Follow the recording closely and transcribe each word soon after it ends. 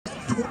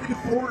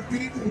24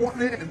 feet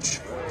 1 inch.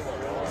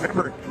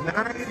 Remember,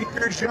 9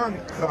 years young,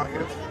 dog.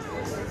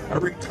 A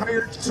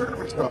retired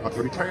service dog.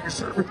 A retired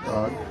service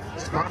dog.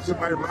 Sponsored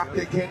by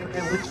Rocket Game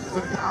and Leashes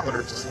and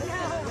Dollars.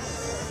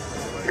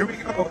 Here we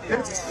go.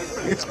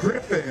 It's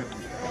Griffin.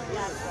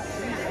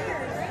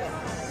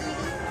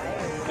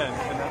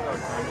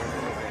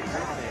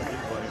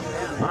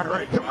 All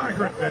right, come on,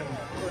 Griffin.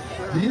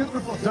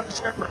 Beautiful Dutch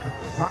Shepherd.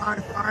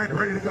 Fine,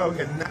 ready to go.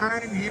 Again,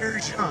 9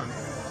 years young.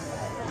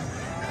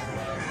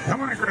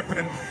 Come on,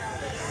 Griffin.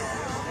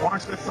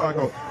 Watch this dog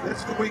go. This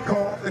is what we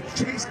call the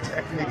chase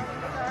technique.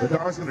 The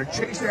dog's going to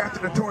chase after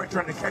the toy,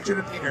 trying to catch it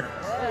in the air.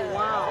 Oh,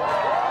 wow.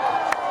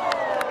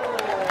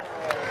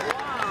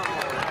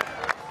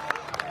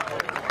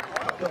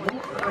 The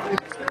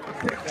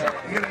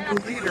get a new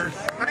leader.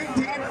 19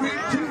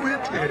 feet 2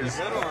 inches.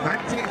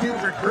 19 2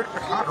 for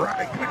Griffin. All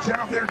right, good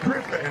job there,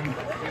 Griffin.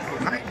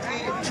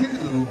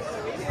 19-2.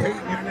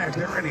 Peyton, you're next.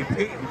 Get ready.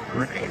 Peyton,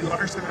 Renee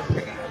Larson, and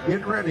Peyton,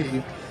 get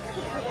ready.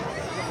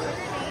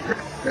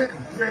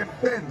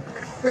 Griffin.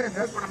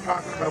 That's what I'm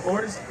talking about,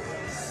 boys.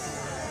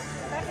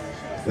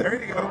 There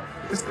you go.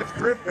 This is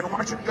Griffin.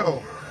 Watch him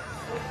go.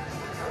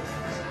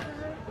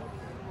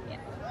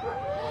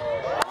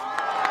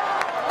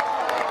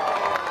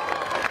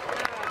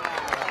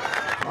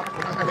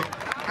 All right.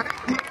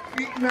 19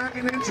 feet 9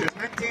 inches.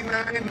 19-9,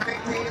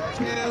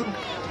 19-2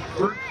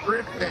 for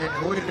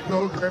Griffin. Way to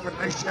go, Griffin.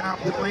 Nice job,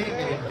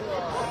 Delaney.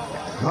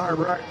 All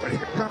right, but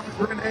here comes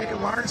Renee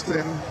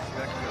Larson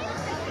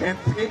and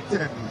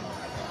Peyton.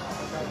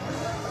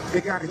 Hey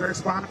guys, our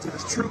sponsor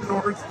is True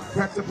North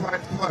Pet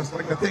Supplies Plus. I'd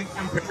like to thank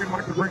them very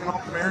much for bringing all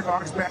the Air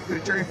Dogs back to the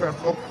Cherry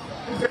Festival.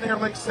 We've been here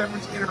like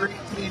 17 or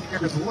 18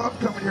 years. Love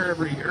coming here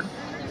every year.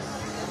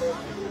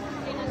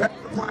 Pet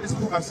Supplies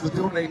Plus is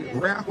doing a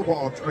raffle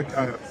ball, like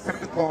a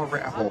pet ball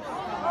raffle.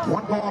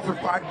 One ball for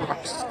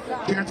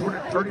 $5. Chance to win a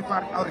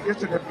 $35 gift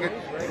certificate.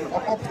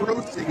 All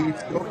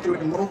proceeds go to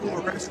a local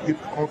rescue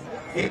called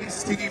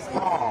AC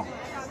Paw.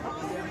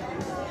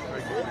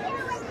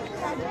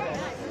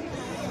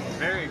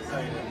 Very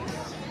excited.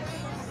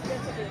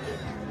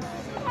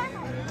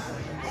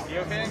 You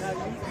okay?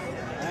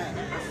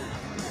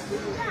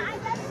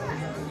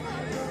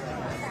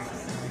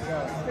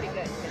 Pretty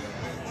good.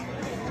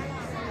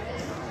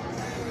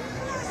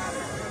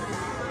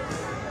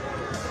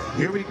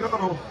 Here we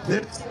go.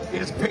 This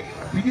is a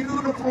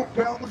beautiful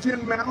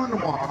Belgian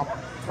Malinois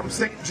from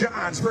St.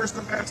 John's. First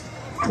and best,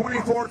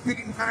 24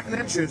 feet 9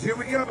 inches. Here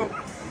we go.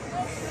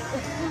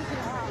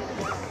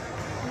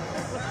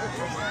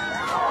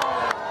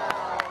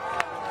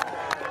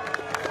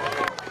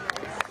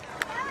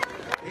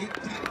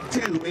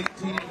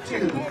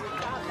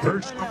 18-2.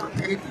 First number,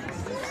 Peyton.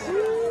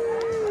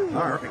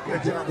 All right,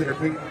 good job there,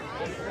 Peyton.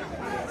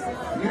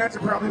 You guys are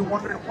probably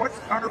wondering, what's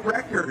our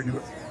record?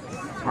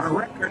 Our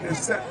record is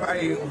set by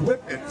a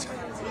Whippet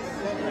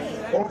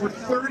over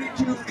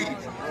 32 feet.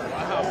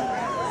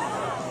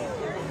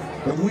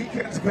 The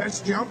weekend's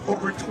best jump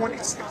over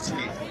 26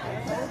 feet.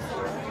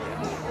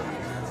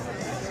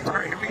 All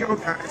right, here we go,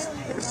 guys.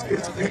 This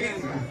is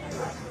Peyton.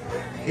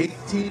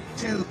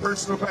 18-2,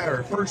 personal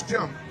better. First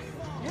jump.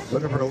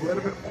 Looking for a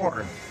little bit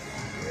more.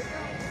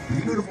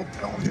 Beautiful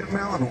Belgian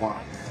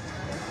Malinois.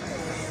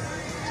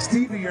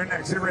 Stevie, you're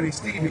next. Get ready,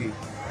 Stevie.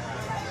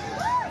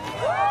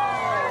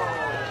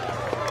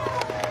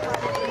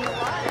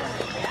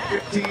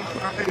 15-5,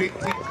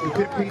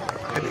 18-15,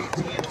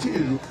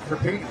 18-2 for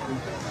Peyton.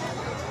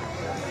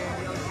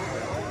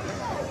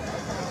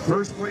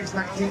 First place,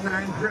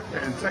 19-9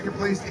 Griffin. Second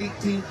place,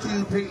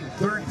 18-2 Peyton.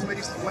 Third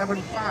place,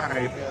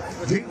 11-5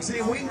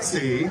 Jinxie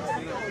Winksy.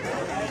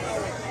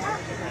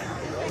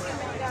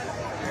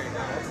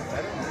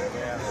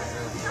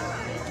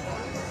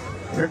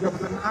 Here comes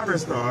the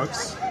novice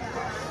dogs.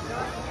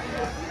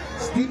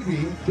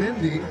 Stevie,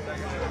 Bendy,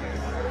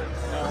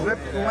 Flip,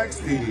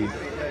 Lexi.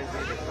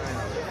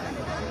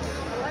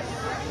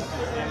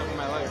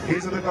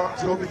 These are the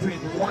dogs go between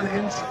 1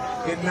 inch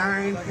and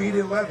 9 feet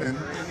 11.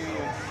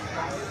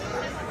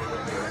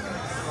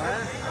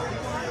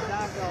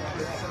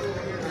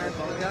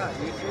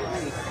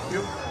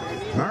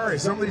 All right,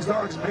 some of these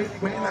dogs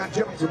may not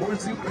jump, so we'll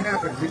see what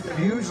happens. These are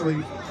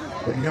usually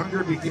the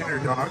younger beginner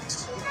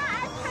dogs.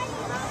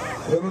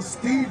 Little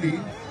Stevie,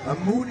 a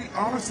Moody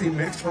Aussie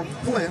mix from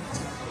Flint.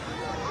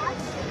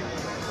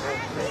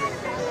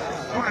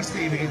 Come on,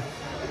 Stevie.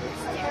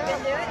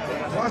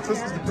 Plus,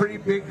 this is a pretty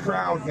big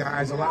crowd,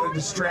 guys. A lot of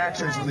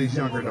distractions for these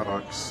younger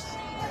dogs.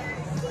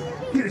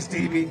 Get it,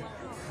 Stevie.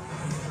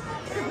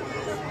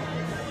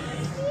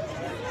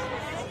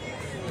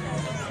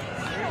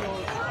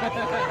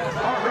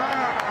 All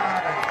right.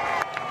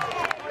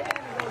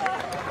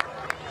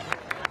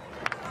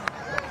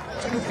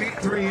 2 feet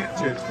 3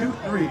 inches.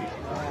 2-3.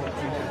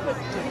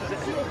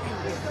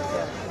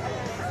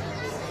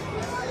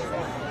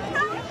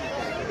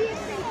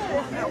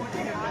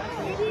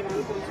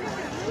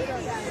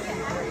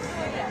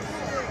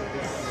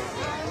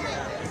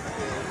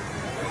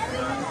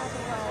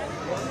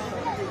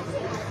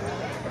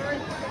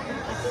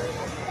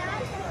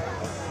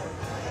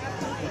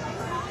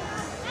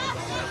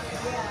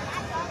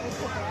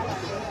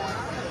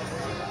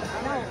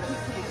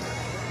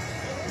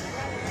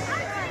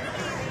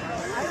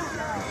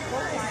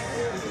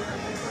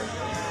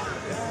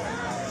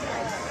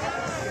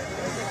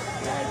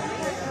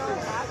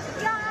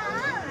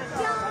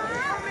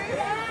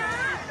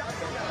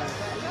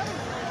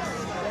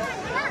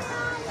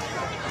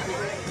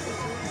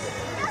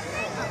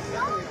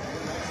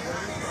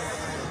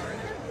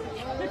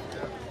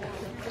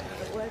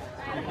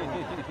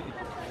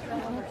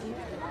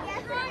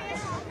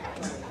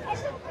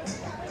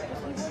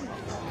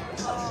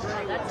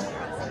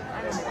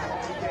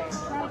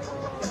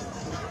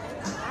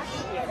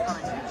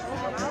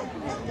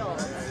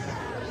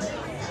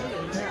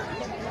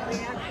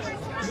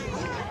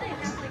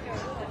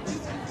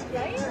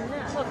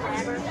 All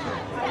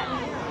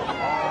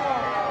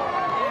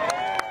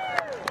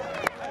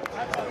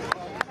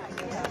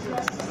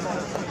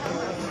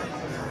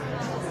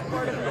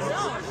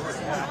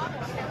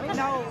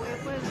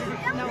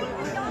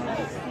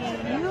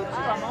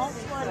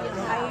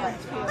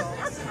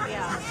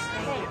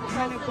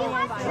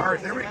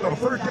right, there we go.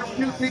 First jump,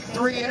 2 feet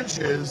 3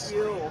 inches.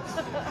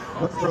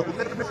 Look for a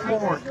little bit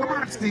more. Come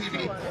on,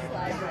 Stevie.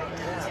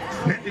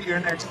 Mindy, you're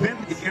next.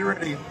 Mindy, get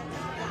ready.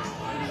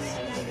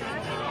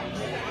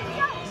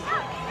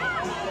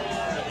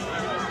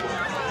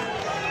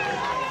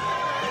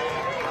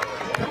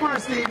 Come on,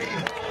 Stevie.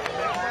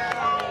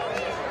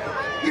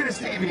 Get it,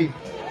 Stevie.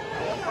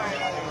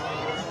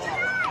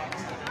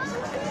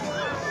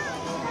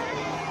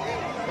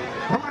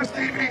 Come on,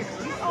 Stevie.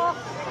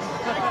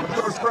 With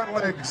those front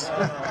legs.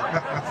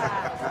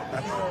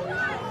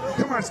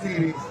 Come on,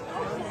 Stevie.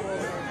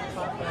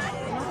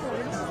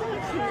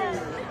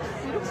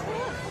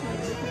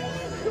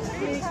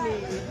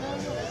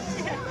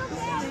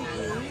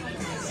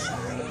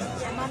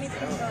 Mommy's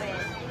gonna go in.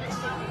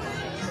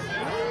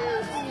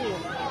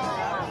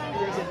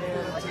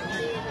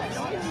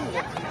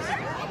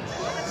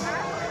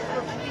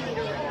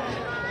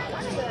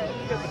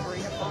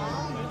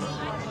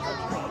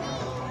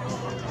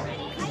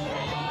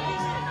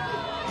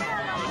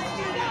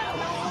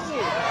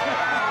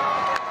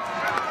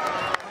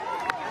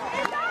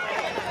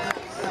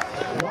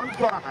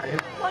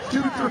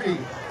 Two, three.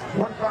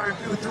 1,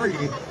 5, 2, 3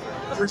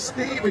 for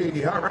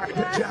Stevie. All right,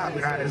 good job,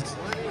 guys.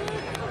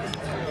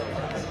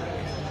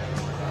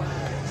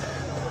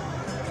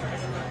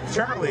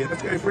 Charlie,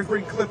 let's get a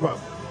bring Cliff up.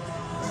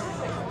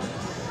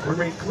 We're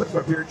bringing Cliff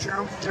up here.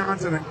 Charles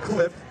Johnson and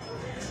Cliff.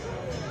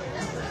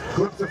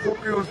 Cliff's a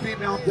 4-year-old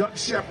female Dutch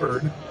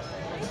Shepherd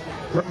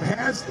from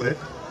Hazlitt,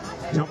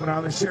 jumping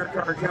on the Share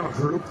Car Kennel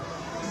Group.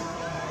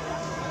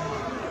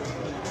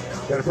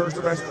 Got a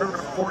first best ever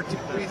 14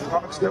 feet.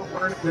 Dog still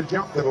learning to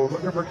jump though,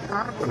 looking for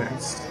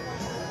confidence.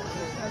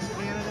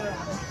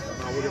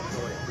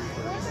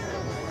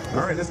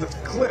 All right, this is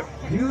Cliff,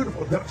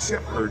 beautiful Dutch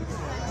Shepherd.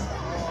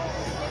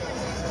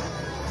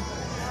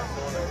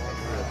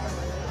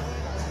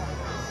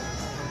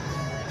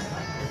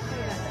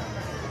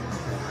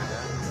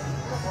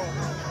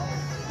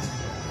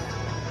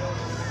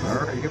 All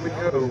right, here we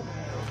go.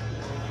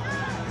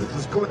 This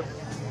is Cliff.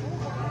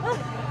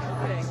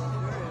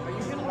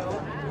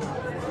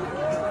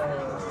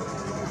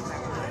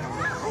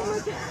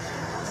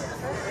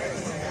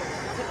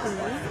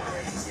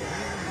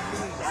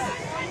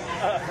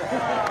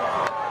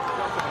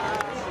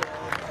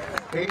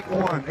 Eight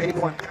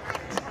one.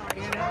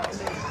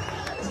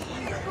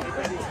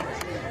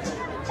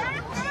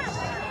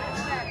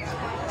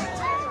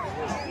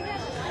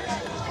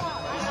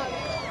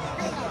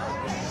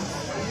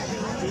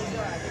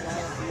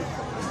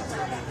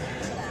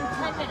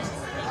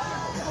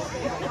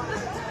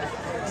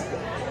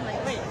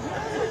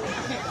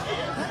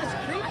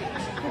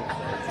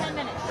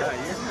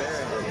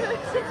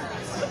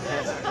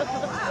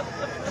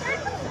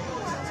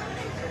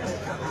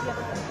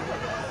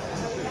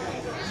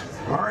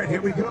 All right,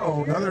 here we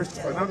go.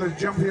 Another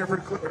jump here for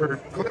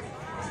Cliff.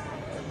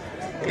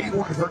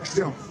 8-1 first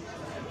jump.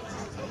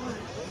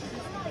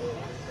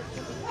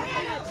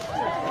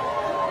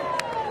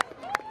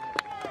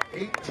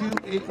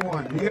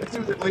 8-2-8-1. You guys see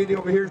what that lady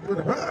over here is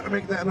doing to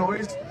make that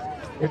noise?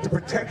 It's a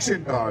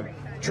protection dog,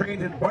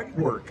 trained in bite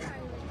work.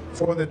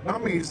 So when the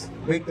dummies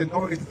make the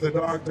noise, the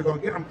dogs are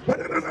going to get them,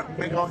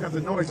 make all kinds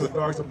of noise so the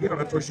dogs will get them.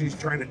 That's what she's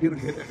trying to do to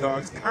get the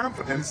dog's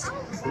confidence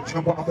to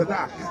jump off the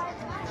dock.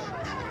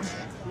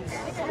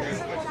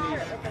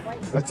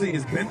 Let's see,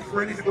 is Bendy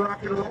ready to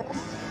rock and roll?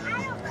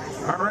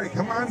 All right,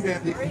 come on,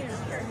 Bendy.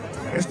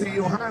 Mr.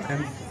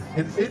 Johanan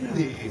and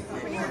Bendy.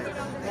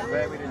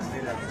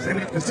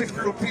 Sending the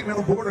 6-year-old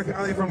female border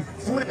collie from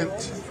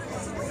Flint.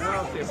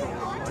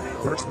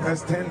 First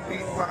best 10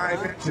 feet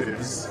 5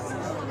 inches.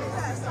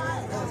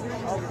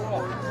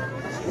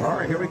 All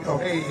right, here we go.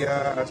 Hey,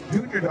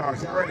 junior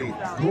dogs, get ready.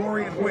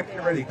 Glory and Wick,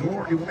 get ready.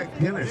 Glory, Wick,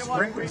 Guinness,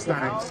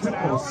 Frankenstein,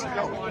 Snow,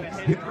 Scout,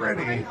 get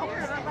ready.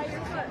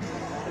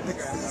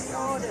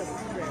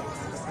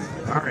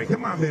 All right,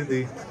 come on,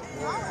 Mindy.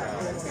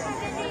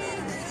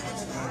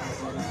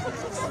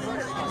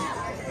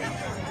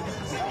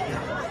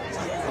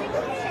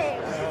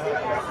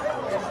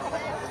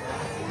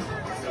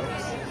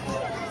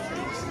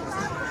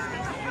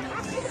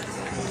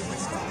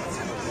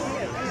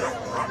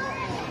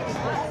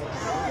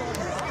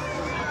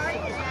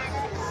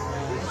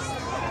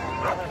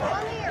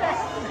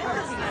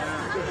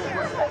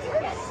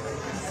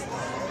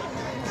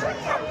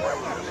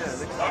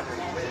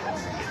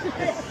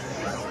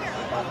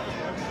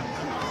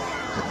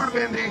 Come on,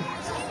 Mindy.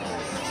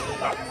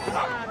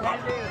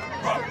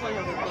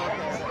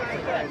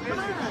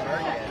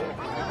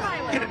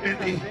 Get it,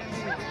 Mindy.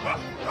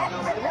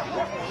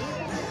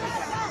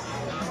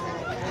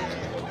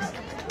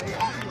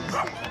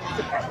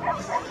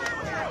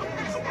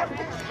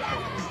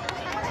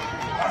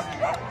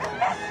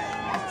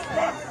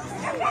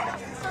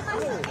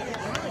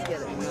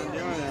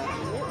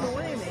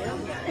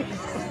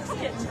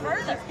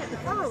 further.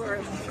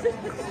 Further.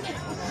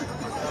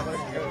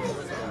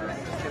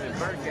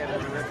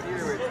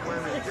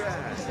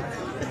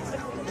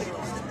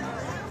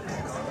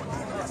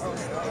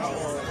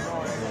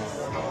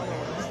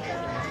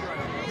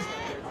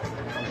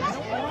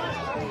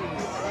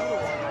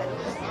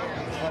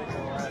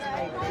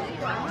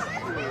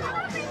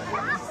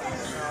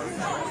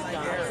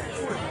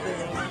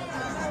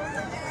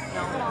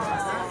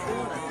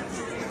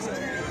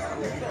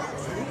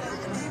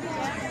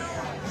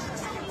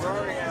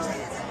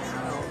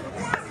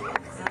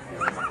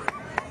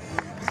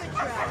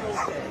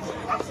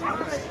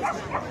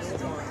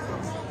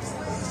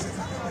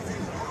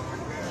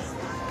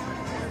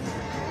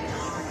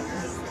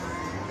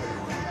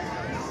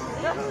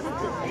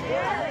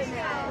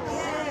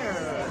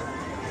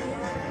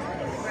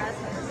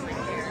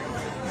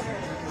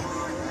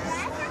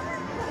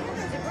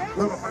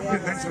 Little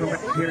unconventional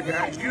method here,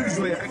 guys.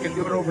 Usually I can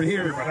do it over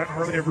here, but I don't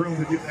really have room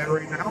to do that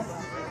right now.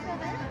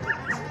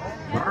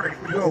 All right,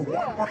 here we go.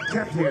 One more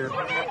attempt here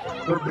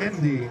for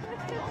Bendy.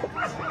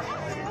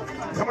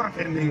 Come on,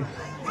 Bendy.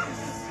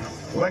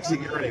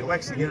 Lexi, get ready.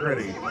 Lexi, get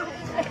ready.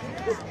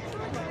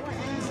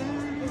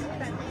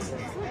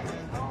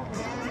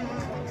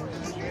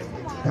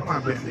 Come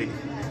on, Bendy.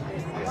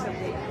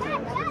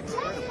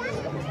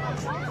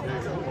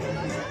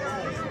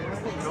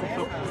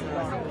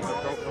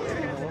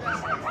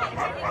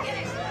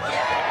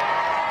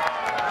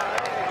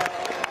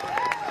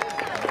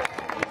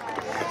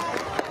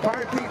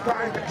 5 feet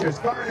 5 inches,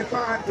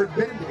 5'5" for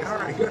Bendy. All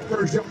right, good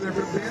first jump there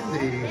for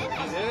Bendy.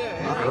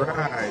 All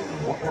right,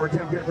 one more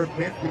attempt here for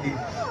Bendy.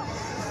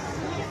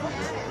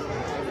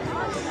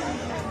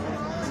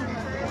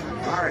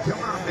 All right, come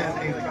on,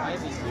 Bendy.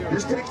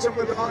 Just take some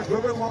of the dogs a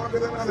little bit longer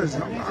than others.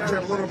 Some dogs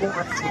have a little more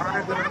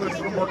pride than others, a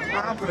little more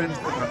confidence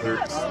than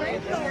others.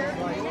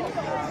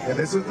 And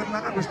this is the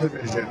novice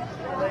division.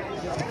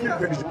 Junior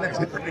division next,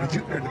 the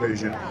junior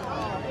division.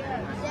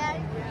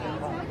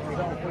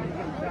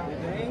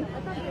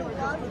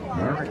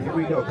 All right, here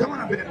we go. Come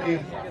on,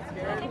 Bendy.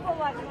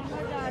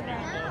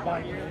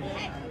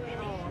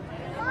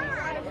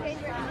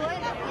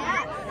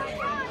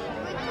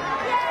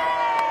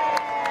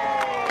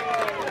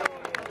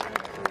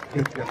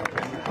 Good job,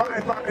 Bendy.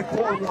 5'5",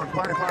 4'1",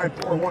 5'5",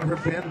 4'1" for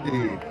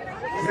Bendy.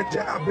 Good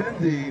job,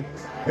 Bendy.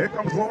 Here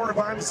comes Laura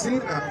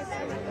Boncina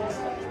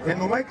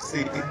and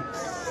Lexi.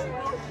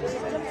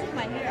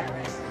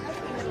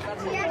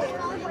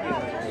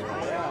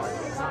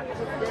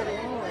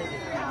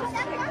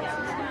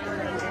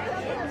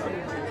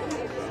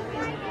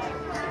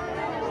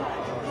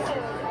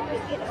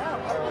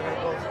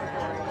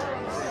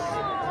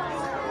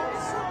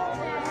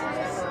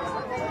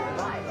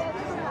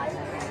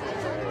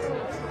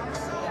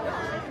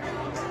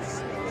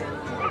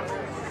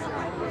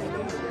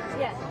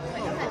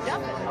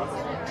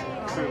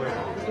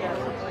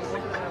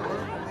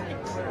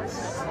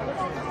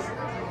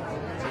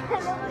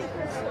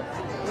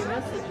 The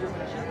message from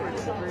the shepherd at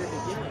the very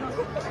beginning,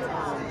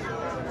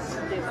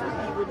 they said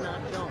he would not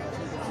jump. He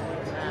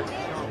would not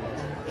jump.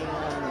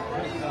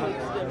 And he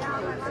coaxed him,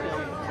 and then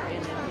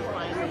he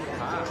finally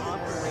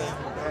off the ramp,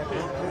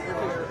 came over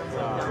here.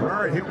 All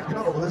right, here we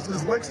go. This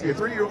is Lexi, a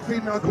 3-year-old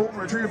female golden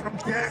retriever from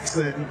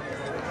Jackson.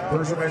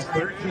 First one has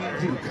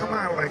 13-2. Come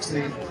on,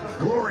 Lexi.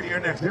 Glory, you're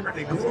next. Get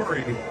ready,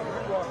 Glory.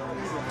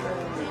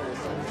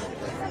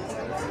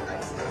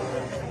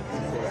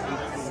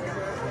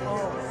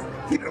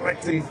 Get it,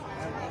 Lexi.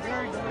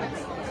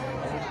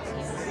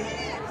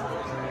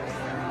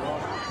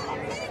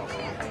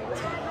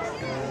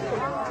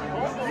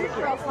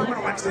 Come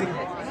on, Lexi.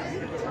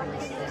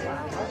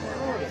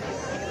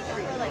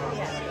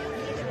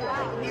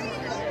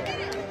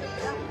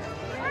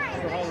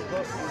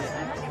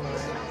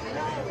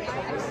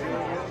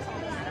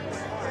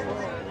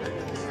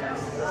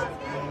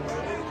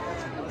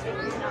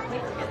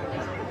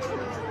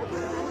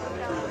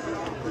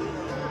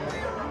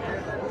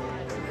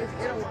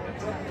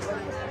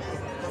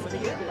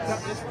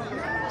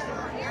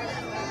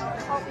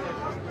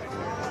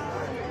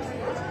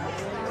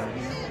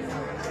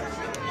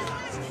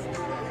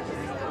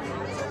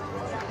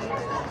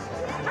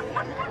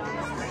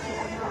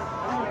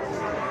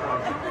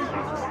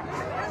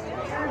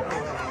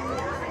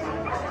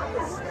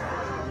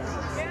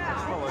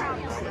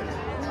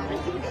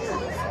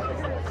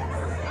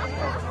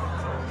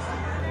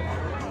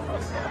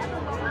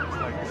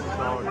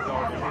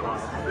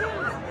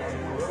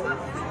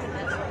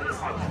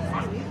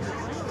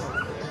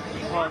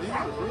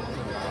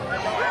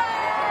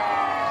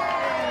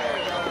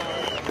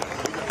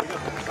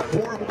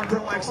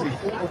 Lexi,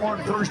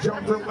 4-1 first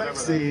jump to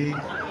Lexi.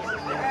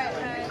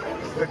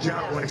 Good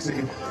job, Lexi.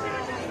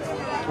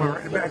 We're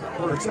right back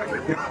for a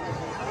second.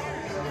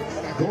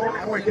 Glory,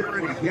 boy, get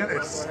ready. Get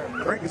it.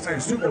 Frankenstein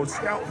Sumo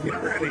Scout,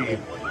 get ready.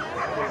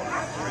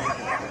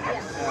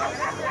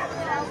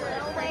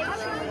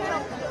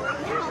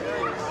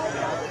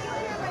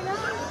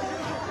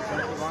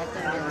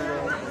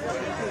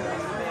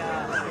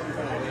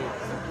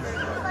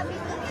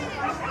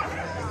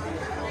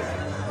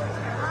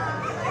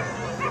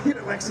 Get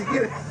it, Lexi,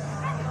 get it.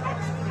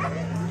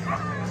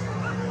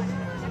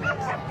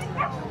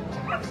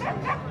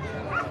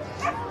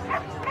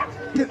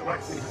 Get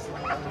Lexi.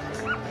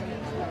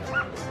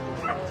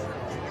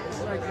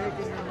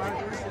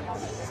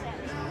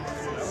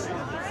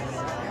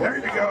 There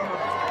you go.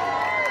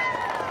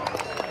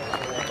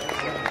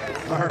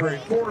 All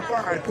right,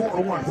 4-5,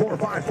 4-1,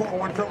 4-5,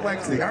 4-1 for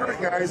Lexi. All right,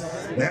 guys,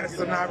 that's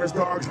the novice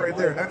dogs right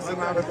there. That's the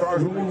novice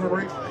dogs. We're moving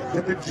right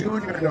to the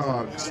junior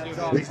dogs.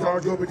 These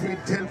dogs go between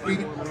 10 feet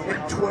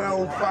and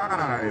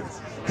 12.5.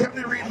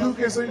 Kevin Reed,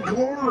 Lucas, and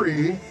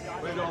Glory.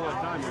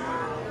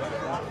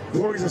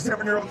 Glory's a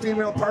 7-year-old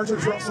female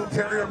Parsons Russell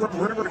Terrier from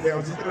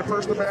Riverdale. She's got a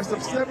personal best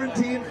of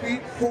 17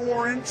 feet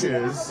 4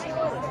 inches.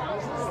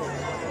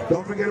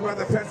 Don't forget about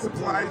the Pet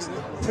Supplies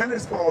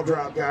tennis ball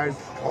drop, guys.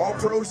 All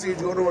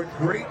proceeds go to a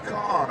great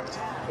cause.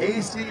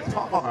 AC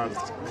Paws.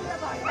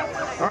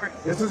 All right,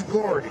 this is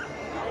Glory.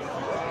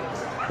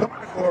 Come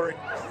on, Glory.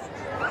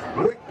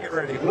 Wick, get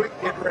ready. Wick,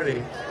 get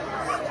ready.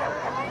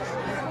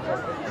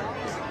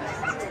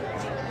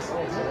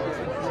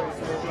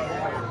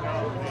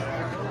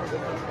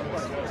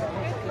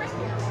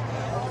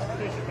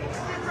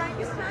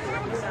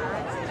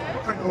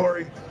 Come on,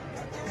 Glory.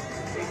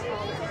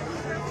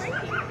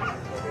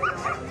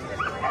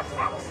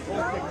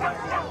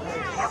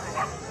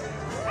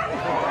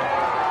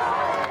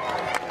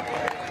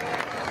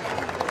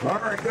 All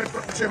right, good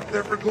friendship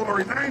there for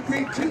Glory. 9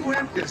 feet 2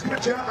 inches.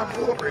 Good job,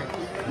 Glory.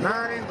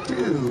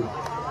 9-2.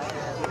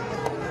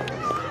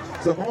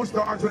 So most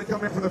dogs, when they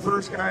come in for the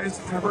first time,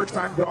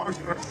 dogs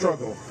are going to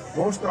struggle.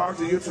 Most dogs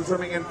are used to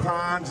swimming in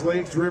ponds,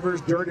 lakes,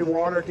 rivers, dirty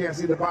water, can't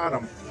see the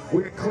bottom.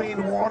 We got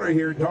clean water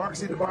here. Dogs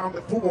see the bottom of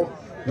the pool.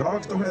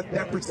 Dogs don't have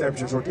depth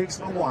perception, so it takes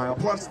them a while.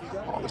 Plus,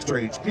 all the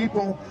strange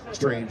people,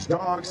 strange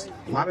dogs,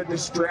 a lot of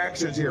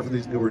distractions here for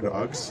these newer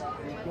dogs.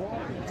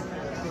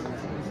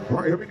 All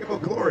right, here we go,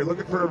 Glory,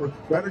 looking for a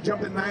better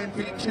jump than 9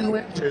 feet 2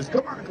 inches.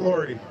 Come on,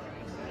 Glory.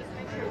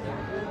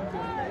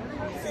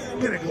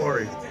 Get it,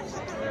 Glory.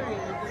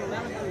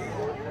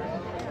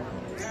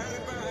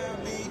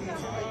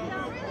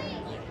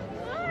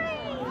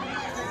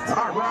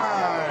 All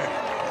right.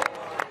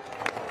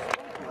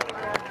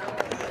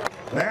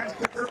 That's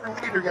the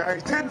current leader,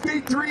 guys. 10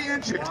 feet 3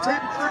 inches.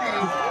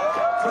 10-3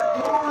 for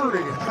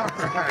Glory. All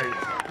right.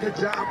 Good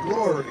job,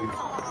 Glory.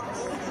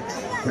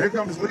 Here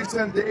comes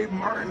Lisa and Dave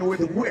Martin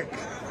with Wick.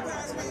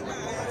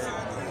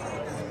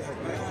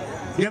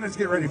 Again, let's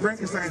get ready.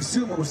 Frankenstein,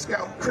 Sumo,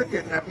 Scout,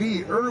 Cricket,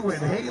 Navi, Irwin,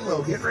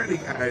 Halo. Get ready,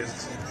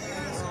 guys.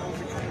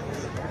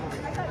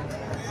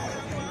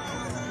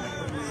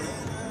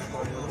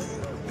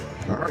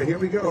 All right, here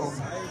we go.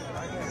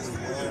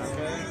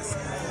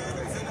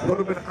 A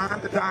little bit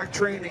on the dock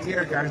training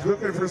here, guys.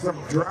 Looking for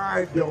some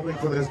drive building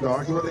for this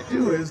dog. So what they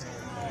do is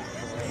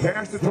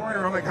pass the toy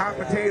around like hot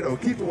potato.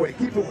 Keep away,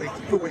 keep away,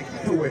 keep away,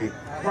 keep away.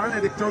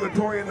 Finally, they throw the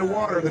toy in the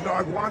water. The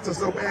dog wants it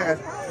so bad.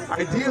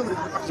 Ideally, the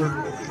dogs are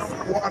come in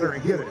the water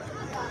and get it.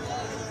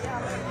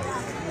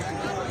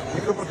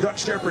 Pick up a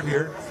Dutch Shepherd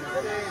here.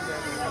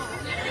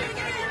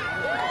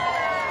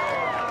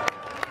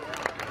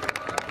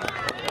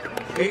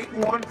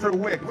 $8-1 for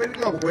Wick. Way to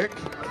go, Wick.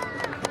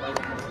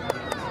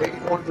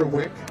 8-1 for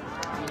Wick.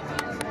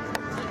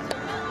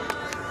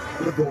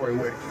 Good boy,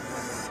 Wick.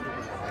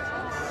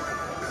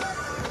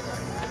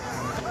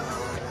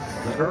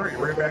 All right,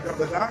 right back up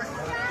the dock.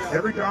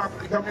 Every dog,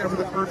 when they come in for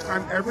the first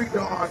time, every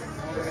dog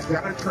has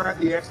got to try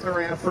the extra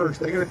ramp first.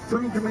 They got to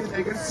prove to me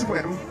they can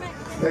swim,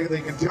 they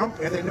can jump,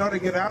 and they know to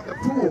get out the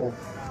pool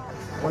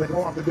when they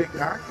go off the big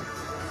dock.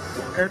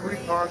 So every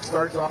dog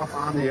starts off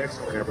on the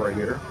extra ramp right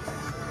here.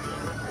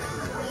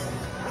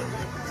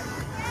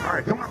 All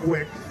right, come on,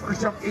 Wick.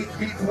 First jump, 8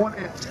 feet 1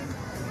 inch.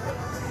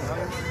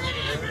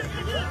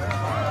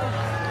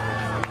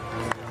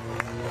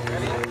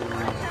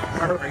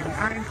 All right,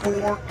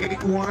 9-4,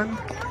 8-1,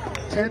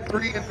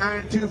 10-3, and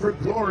 9-2 for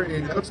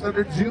Glory. That's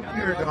under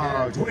junior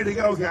dogs. Way to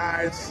go,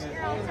 guys.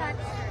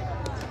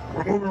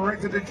 We're moving right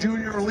to the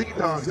junior elite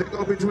dogs. They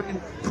go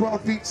between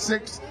 12 feet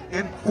 6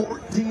 and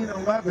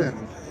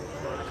 14-11.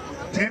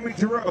 Tammy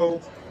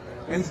Giroux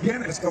and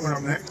Guinness coming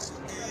up next.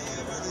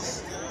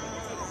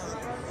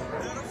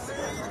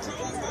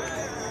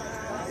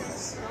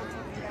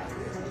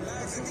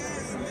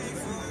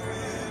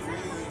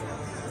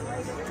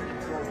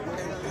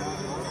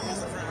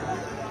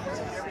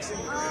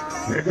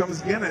 Here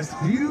comes Guinness,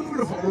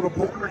 beautiful little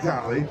border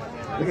collie.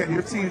 Again,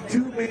 you're seeing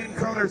two main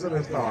colors of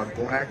this dog,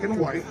 black and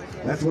white.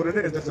 That's what it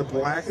is. It's a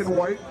black and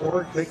white,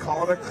 or they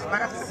call it a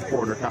classic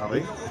border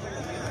collie.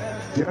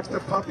 Just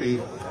a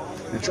puppy.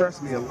 And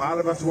trust me, a lot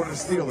of us want to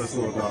steal this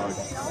little dog.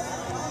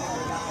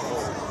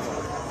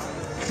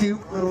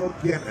 Cute little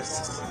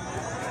Guinness.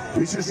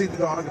 We should see the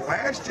dog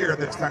last year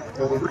this time,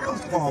 a real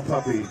small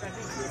puppy.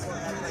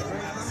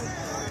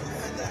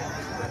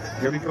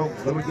 Here we go,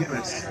 little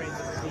Guinness.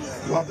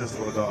 Love this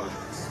little dog.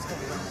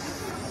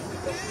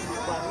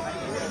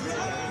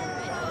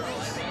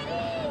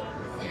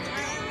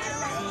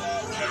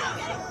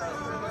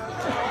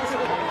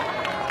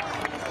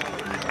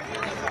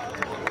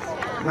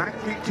 $9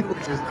 feet 2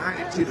 inches,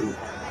 9-2.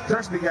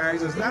 Trust me,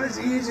 guys, it's not as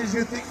easy as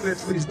you think it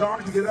is for these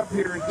dogs to get up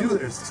here and do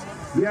this.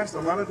 Yes, a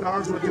lot of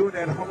dogs will do it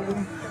at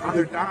home on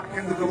their dock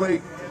end of the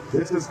lake.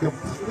 This is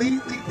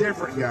completely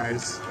different,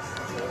 guys.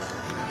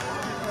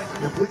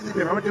 Completely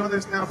different. I've been doing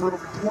this now for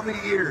over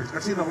 20 years.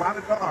 I've seen a lot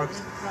of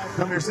dogs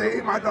come here and say,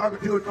 hey, my dog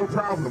would do it no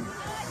problem,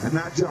 and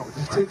not jump. It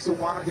just takes a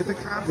while to get the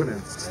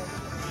confidence.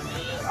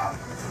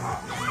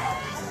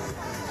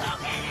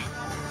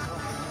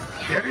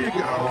 There you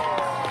go.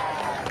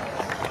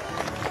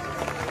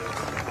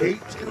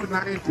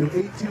 8292,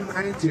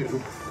 8292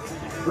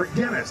 for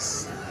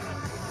Guinness.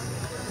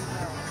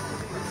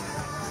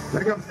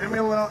 There comes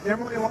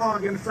Emily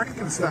Long and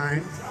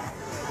Frankenstein.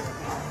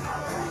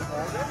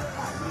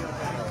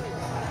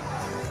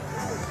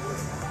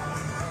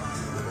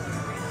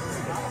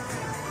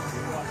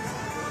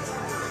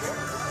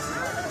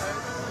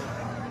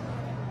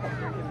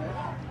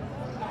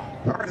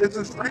 All right, this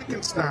is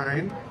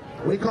Frankenstein.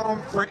 We call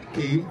him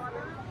Frankie.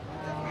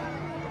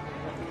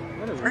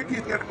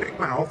 Frankie's got a big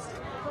mouth.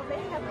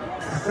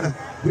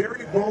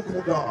 Very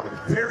vocal dog.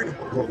 Very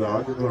vocal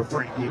dog, little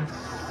Frankie.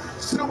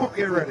 Sumo,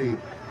 get ready.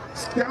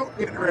 Scout,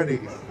 get ready.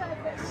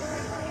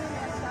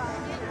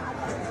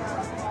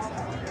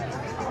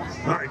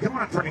 All right, come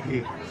on,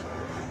 Frankie.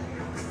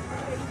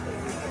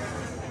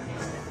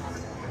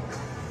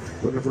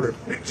 Looking for a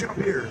big jump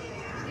here.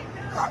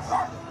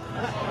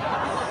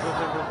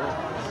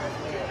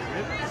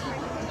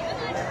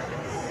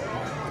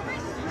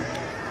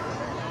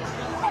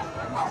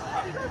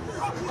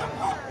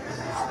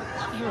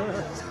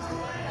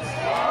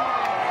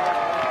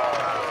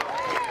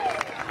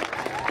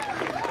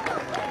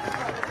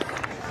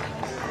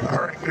 All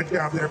right, good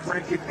job there,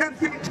 Frankie. 10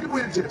 feet 2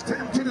 inches,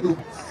 10-2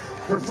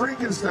 for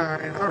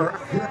Frankenstein. All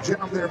right, good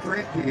job there,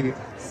 Frankie.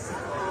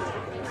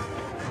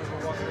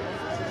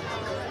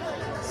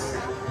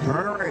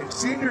 All right,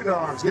 senior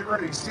dogs, get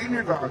ready.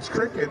 Senior dogs,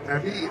 Cricket,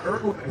 Navi,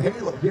 Erwin, and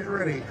Halo, get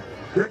ready.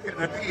 Cricket,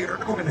 Navi,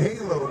 Erwin,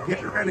 Halo,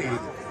 get ready.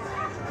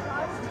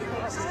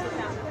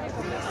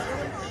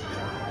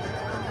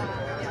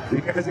 You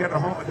guys got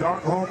a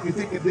dog home, you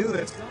think you can do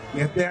this.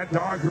 Get that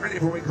dog ready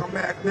when we come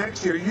back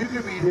next year. You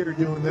can be here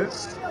doing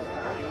this.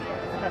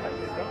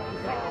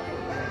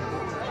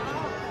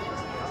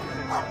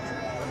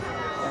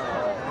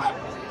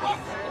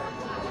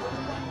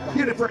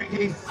 Get it,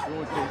 Frankie.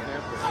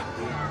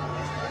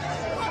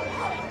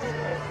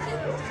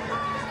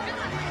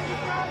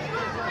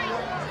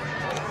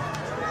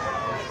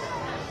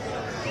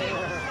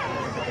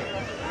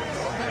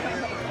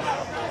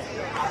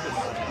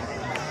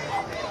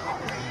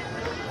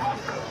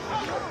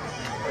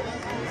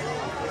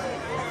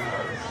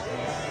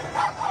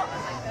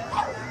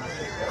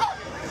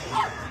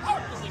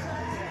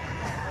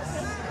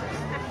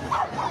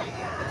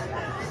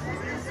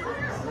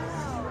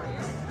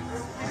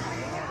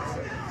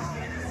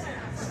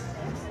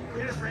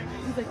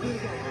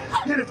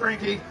 Get it,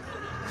 Frankie.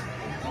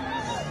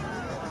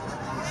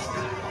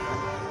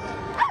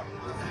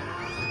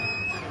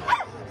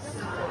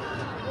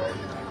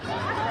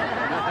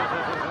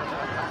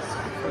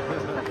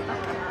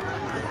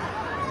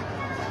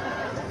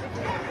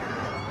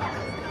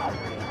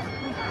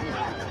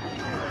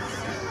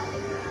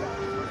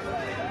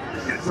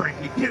 Get it,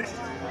 Frankie. Get it.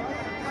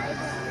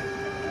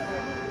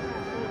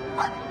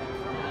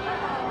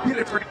 Get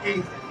it,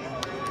 Frankie.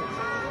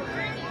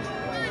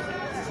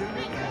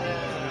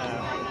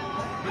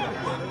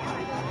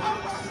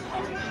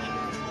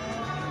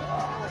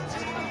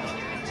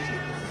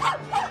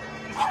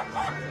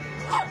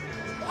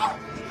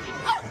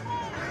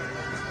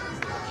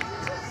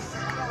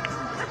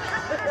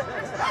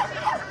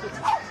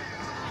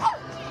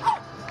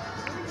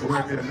 We're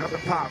going to get another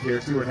pop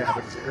here, see what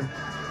happens here.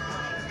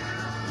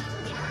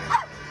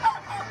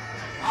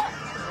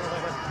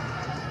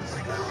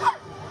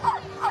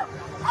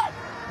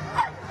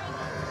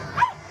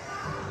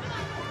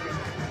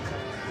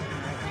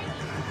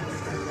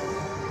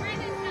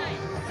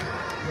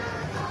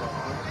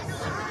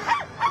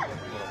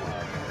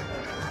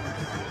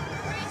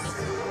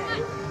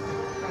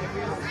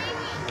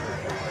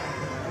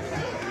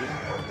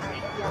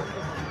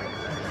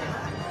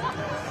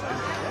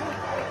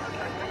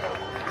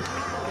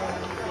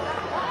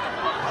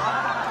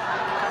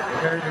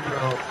 There you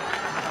go.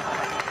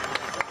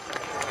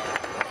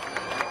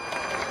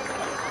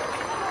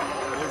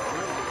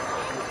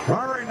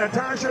 All right,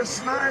 Natasha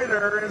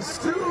Snyder is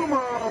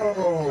sumo.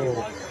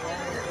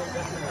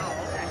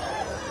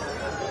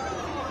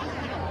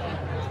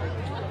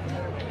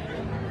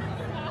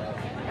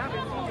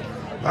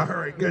 All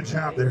right, good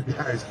job there,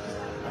 guys.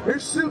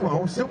 Here's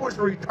sumo. Sumo's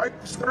a retired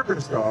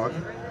circus dog.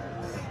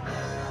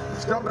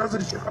 Still does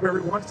his job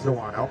every once in a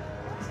while.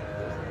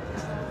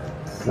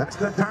 That's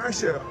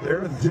Natasha up there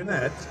with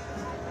Jeanette.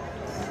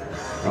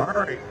 All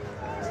right.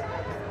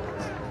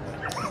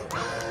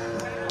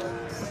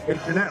 Hey,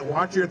 Jeanette,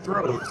 watch your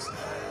throws.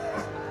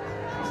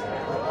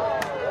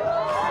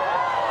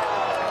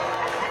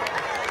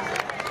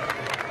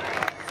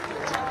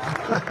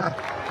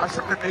 I was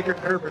trying to make her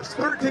nervous.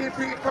 13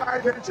 feet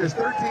 5 inches,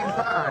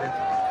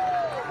 13.5.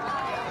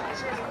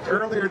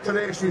 Earlier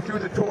today, she threw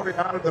the toy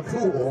out of the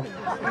pool.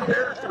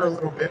 Embarrassed her a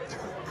little bit.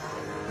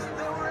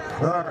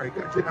 All right,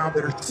 good job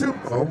there.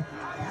 Sumo.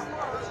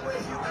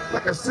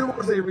 Like a Sumo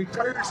is a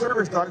retired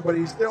service dog, but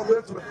he still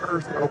lives with her,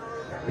 so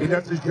he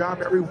does his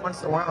job every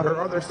once in a while. Her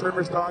other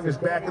service dog is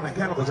back in the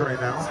kennels right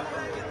now.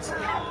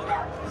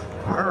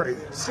 All right,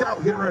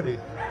 Scout, get ready.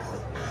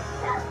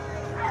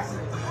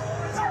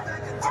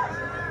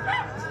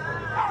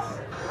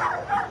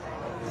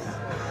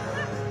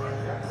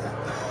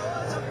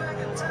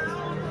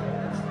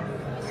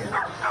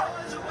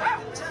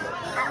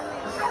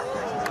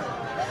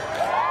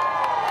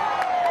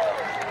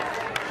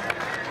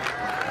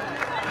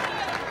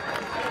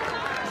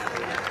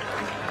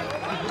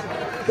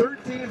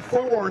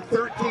 Four,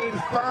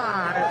 13-5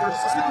 for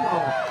Sumo.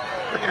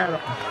 Look at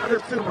him. Under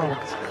Sumo.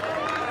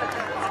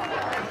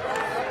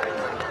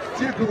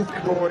 You goofy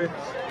boy.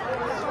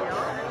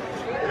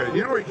 Yeah,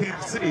 you know he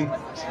can't see.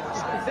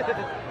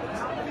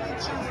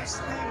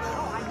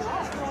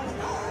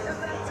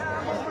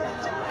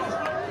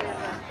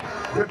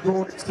 Good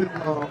boy,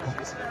 Sumo.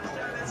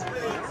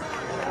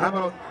 How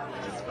about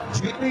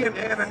Jeannie and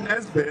Anna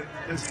Nesbitt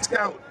and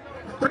Scout?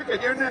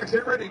 Cricket, you're next.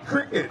 Get ready.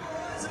 Cricket.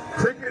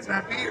 Cricket,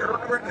 Nabi,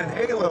 Urban, and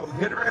Halo.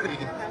 Get ready.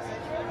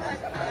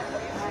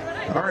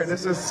 All right,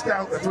 this is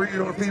Scout, a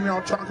 3-year-old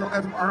female chocolate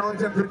from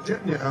Arlington,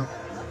 Virginia.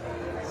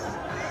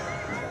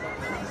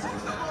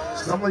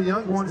 Some of the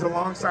young ones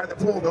alongside the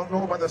pool don't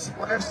know about the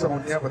splash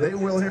zone yet, but they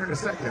will here in a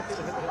second.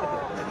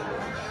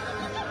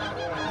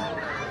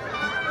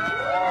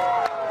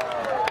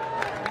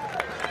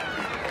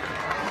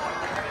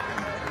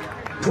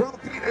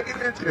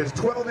 Inches,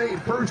 12-8,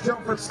 first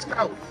jump for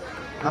Scout.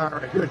 All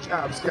right, good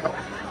job, Scout.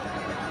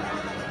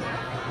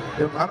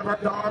 A lot of our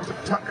dogs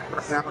are tired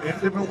right now,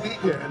 end of a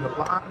weekend, a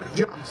lot of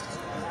jumps.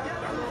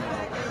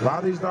 A lot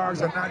of these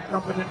dogs are not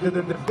jumping into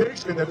the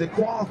division that they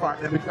qualify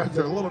in because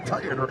they're a little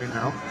tired right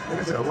now. Like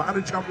I said, a lot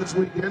of jump this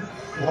weekend,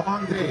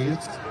 long days.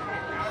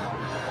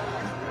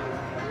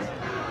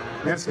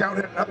 And Scout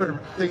had other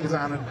things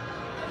on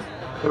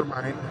her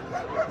mind.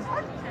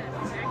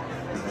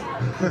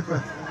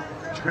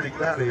 Trying to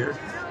get out of here.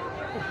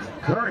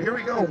 All right, here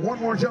we go. One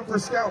more jump for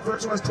Scout.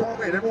 First one's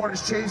 12-8. Everyone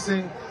is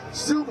chasing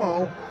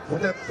Sumo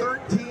with a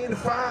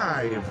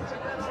 13-5.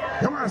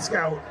 Come on,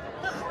 Scout.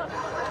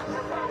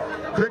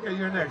 Cricket,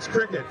 you're next.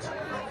 Cricket.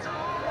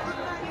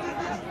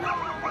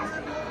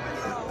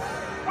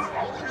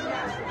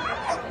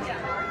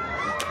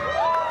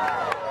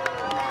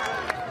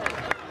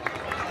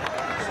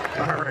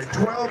 All right,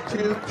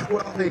 12-2,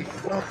 12-8.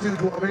 12-2,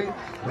 12-8.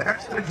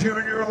 That's the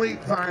Junior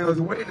Elite Finals.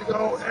 Way to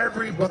go,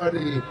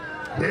 everybody.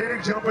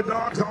 Big jumping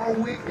dogs all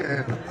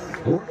weekend.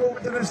 We're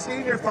moving to the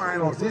senior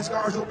finals. These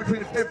dogs are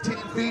between 15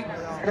 feet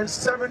and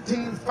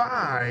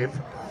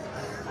 17.5.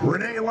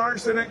 Renee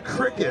Larson and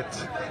Cricket.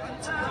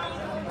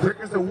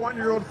 Cricket's a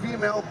 1-year-old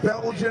female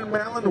Belgian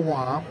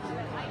Malinois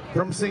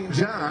from St.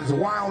 John's,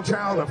 wild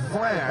child of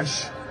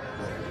Flash.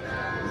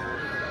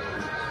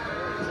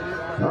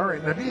 All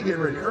right, Nabi, get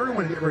ready.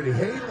 Irwin, get ready.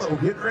 Halo,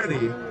 get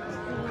ready.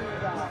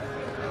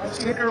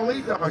 Senior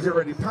Elite dogs, get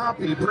ready.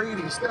 Poppy,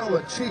 Brady,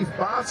 Stella, Chief,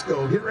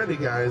 Bosco, get ready,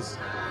 guys.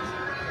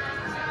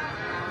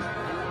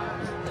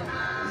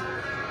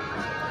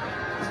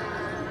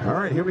 All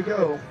right, here we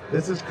go.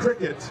 This is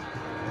Cricket.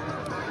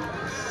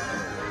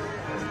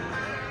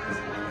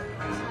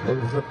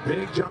 There's a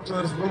big jump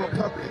on this little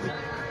puppy.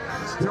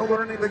 Still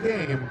learning the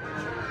game.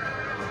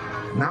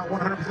 Not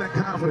 100%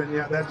 confident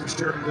yet, that's for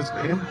sure, in this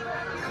game.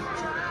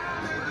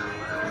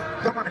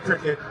 Come on,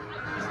 Cricket.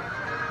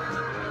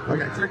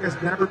 Okay, Cricket's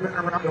never been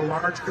around a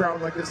large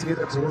crowd like this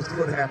either, so we'll see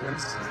what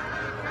happens.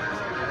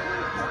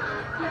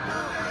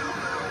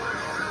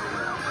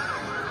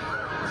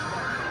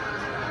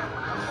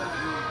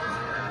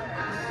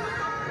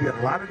 We got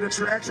a lot of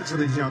distractions for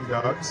these young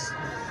dogs.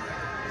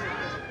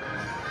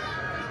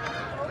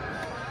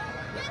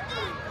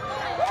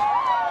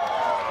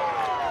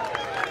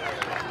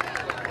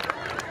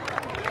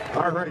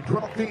 All right,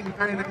 12 feet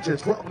 9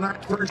 inches,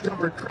 12-9 first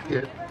jumper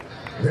Cricket.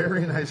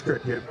 Very nice,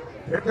 Cricket.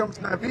 Here comes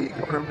Nabi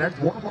coming up next.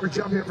 One more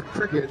jump here for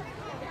Cricket.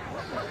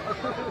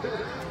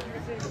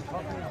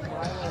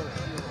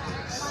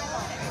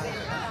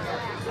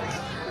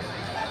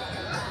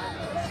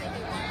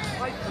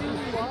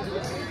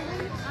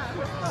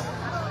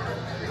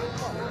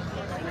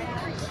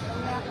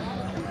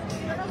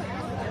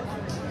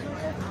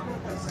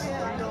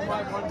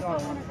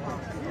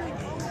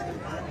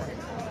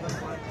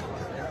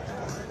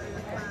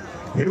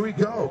 Here we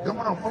go. Come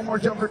on, one more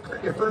jump for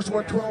Cricket. First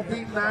one, 12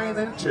 feet 9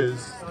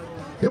 inches.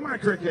 Come on,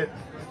 Cricket.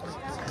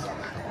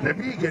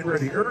 Nabi, get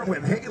ready.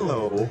 Irwin,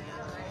 Halo.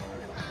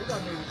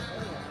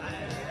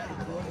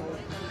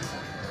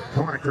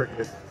 Come on,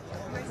 Cricket.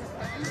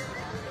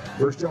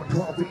 First jump,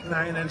 12 feet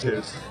 9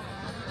 inches.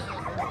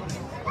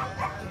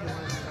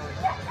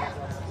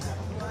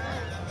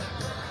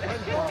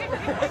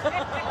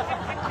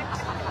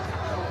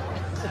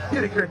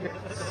 Get it, Cricket.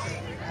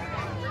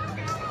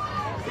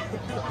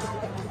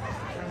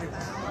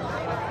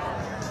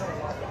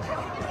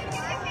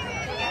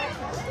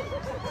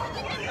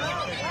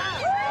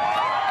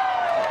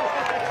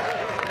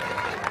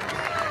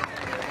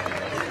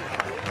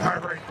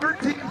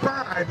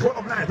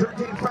 13-5, 12-9,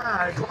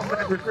 13-5,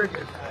 12-9 for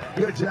cricket.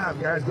 Good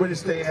job, guys. Way to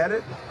stay at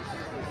it.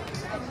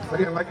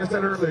 Again, like I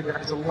said earlier,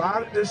 guys, a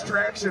lot of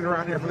distraction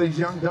around here for these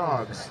young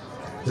dogs.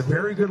 It's a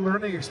very good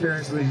learning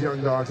experience for these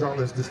young dogs, all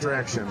these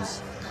distractions.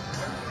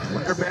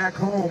 When they're back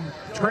home,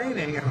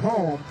 training at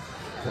home,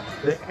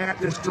 they add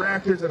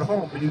distractors at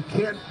home, but you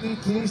can't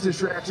beat these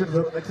distractions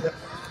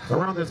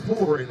around this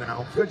pool right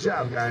now. Good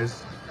job,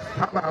 guys.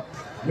 How about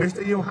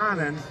Mr.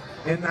 Johanan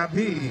and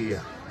Nabi?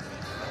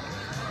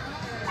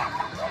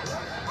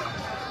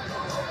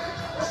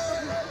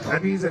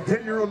 Nabi's a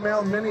 10-year-old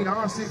male mini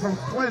Aussie from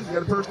Flint.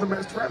 Got a personal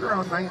best right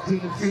around 19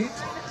 feet.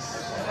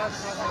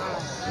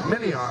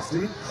 Mini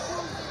Aussie.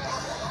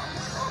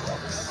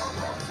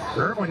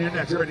 Irwin, you're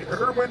next. Ready?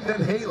 Irwin,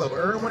 then Halo.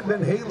 Irwin,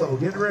 then Halo.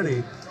 Get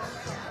ready.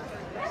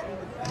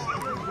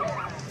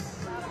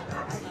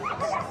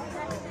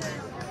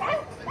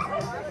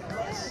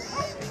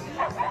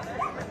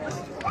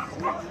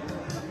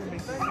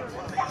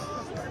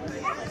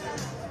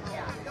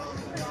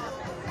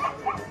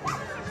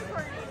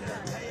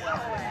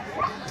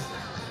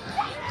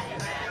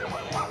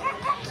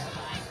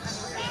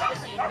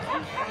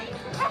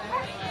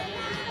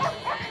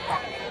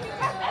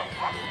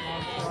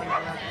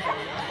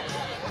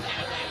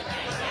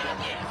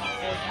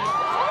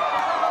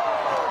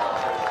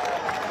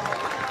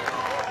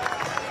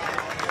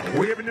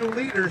 We have a new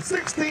leader,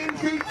 16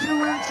 feet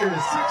 2 inches,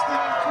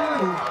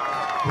 16-2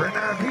 for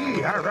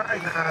Nabi. All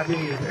right,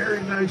 Nabi. Very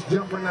nice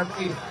jump for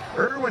Nabi.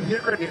 Irwin,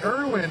 get ready.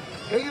 Irwin,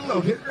 Halo,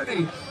 get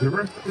ready. The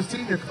rest of the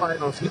senior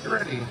finals, get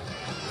ready.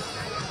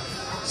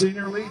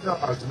 Senior lead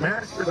dogs,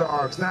 master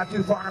dogs, not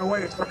too far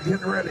away. Start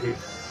getting ready.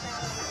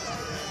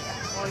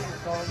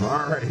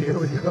 All right, here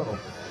we go.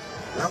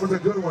 That was a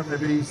good one,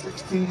 Nabi.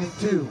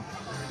 16-2.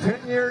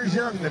 10 years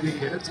young,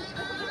 Nabi is.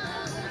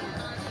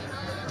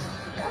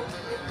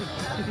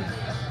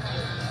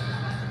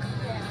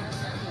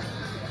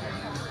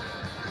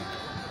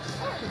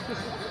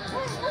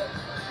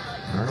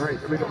 All right,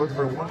 here we go. Looking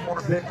for one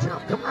more big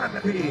jump. Come on,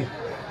 Nabi.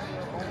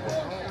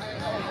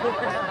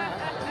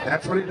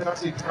 That's what he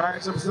does. He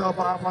tries himself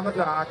off on the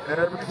dock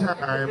every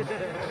time.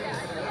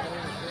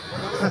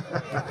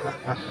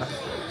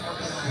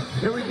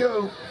 Here we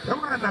go.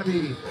 Come on,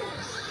 Nabi.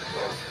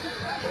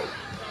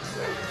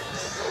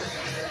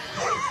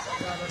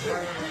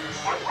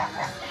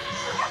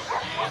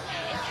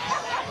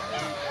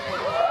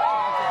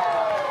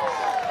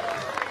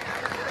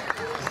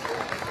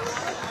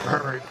 All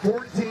right,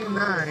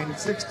 14-9,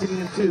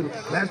 16-2.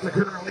 That's the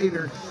current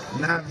leader,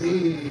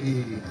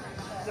 Nabi.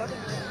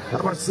 How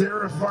about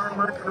Sarah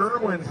Farmer and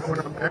Irwin coming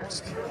up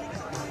next?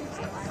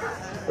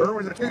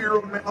 Irwin's a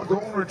 2-year-old male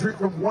golden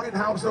retriever from White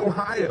House,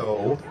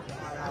 Ohio.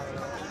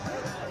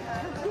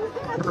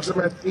 First up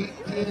at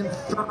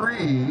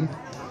 18-3.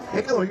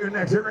 Halo, you're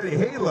next. Get ready,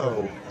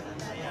 Halo.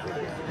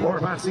 Laura,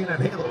 if I've seen that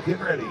Halo, get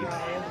ready.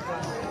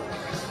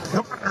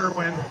 Come on,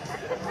 Irwin.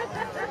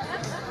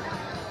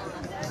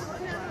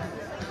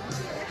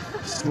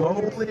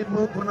 Slowly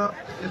moving up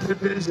in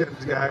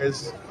divisions,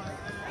 guys.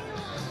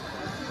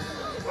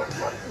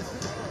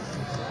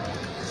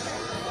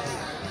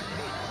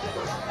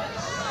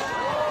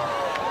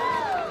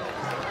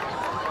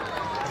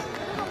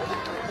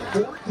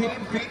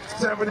 feet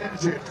 7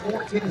 inches,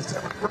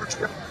 14-7 first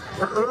jump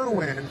for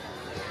Irwin.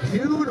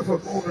 Beautiful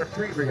golden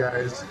retriever,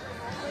 guys.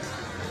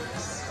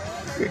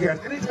 Okay, guys,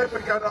 any type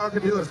of dog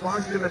can do as long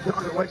as you get a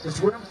dog that likes to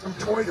swim, some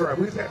toy drive.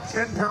 We've had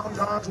 10-pound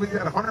dogs, we've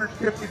had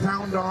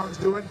 150-pound dogs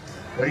doing.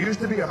 There used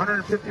to be a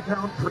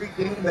 150-pound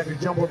pre-game that could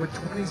jump over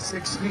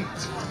 26 feet.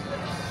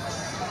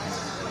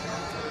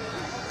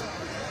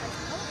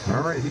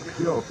 All right, here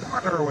we go. Come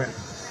on, Irwin.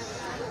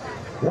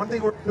 One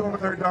thing we're doing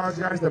with our dogs,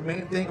 guys, the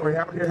main thing, we're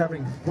out here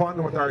having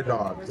fun with our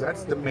dogs.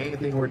 That's the main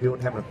thing we're doing,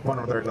 having fun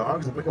with our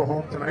dogs. If we go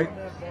home tonight,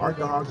 our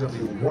dogs will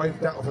be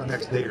wiped out for the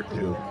next day or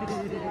two.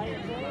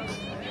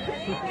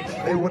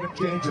 They wouldn't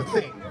change a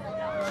thing.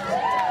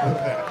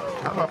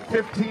 How about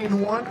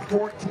 15-1,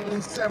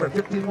 14-7,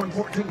 15-1,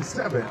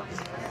 14-7.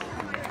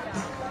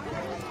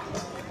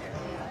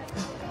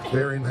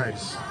 Very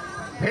nice.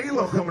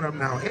 Halo coming up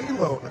now.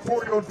 Halo, the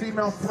 4-year-old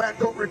female flat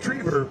coat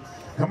retriever,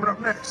 coming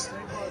up next.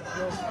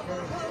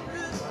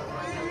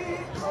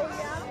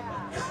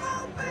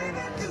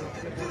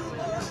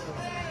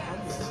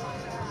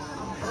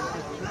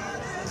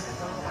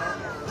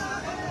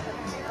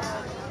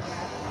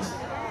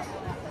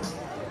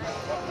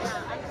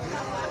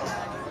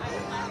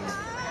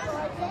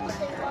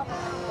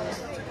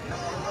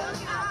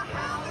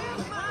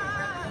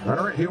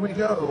 All right, here we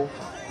go.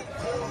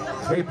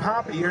 Hey,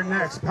 Poppy, you're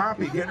next.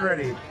 Poppy, get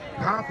ready.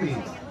 Poppy,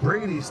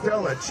 Brady,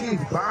 Stella, Chief,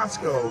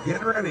 Bosco,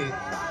 get ready.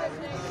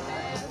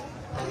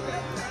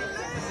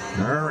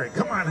 All right,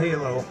 come on,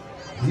 Halo.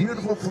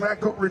 Beautiful flat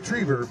coat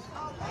retriever.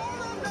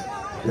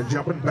 They're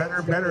jumping better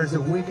and better as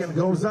the weekend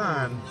goes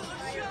on.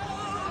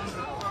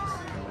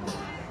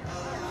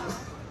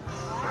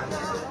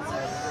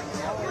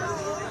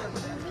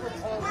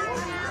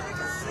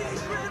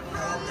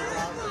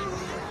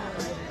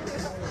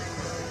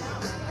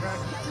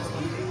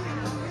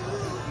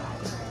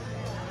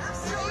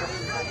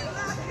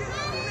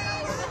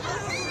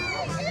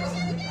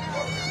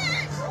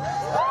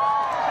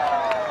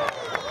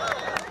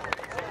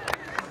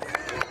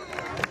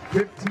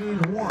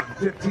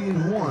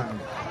 15-1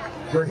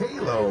 for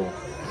Halo.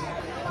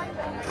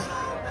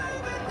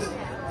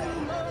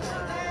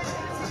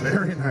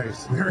 Very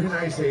nice,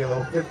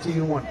 Halo,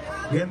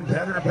 15-1. Getting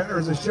better and better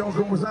as the show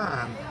goes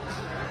on.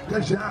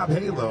 Good job,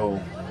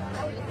 Halo.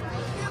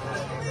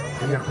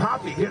 And then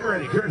Poppy, get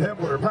ready, Kurt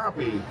Hebler,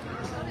 Poppy.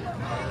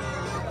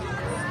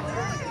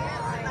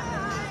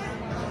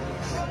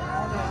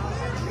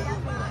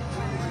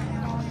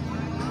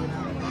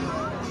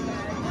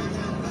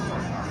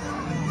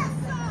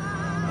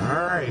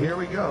 All right, here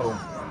we go.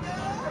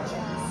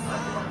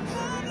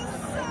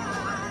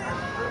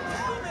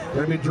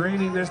 Going to be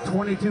draining this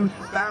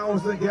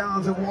 22,000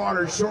 gallons of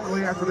water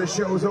shortly after the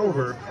show's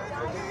over.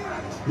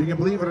 You can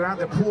believe it or not,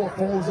 the pool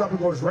folds up and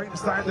goes right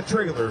inside the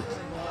trailer.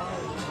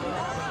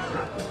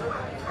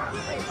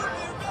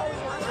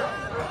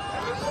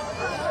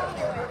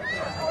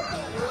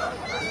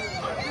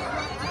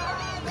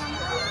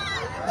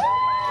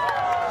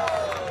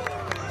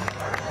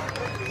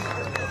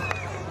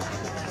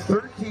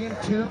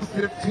 (13-2,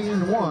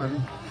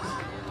 15-1).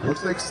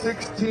 Looks like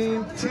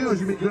 16-2 is going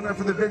to be good enough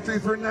for the victory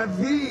for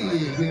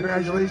Navi.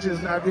 Congratulations,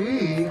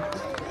 Navi.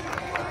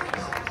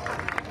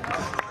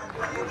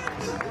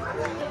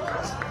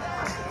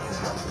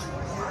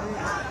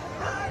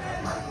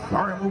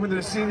 All right, moving to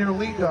the senior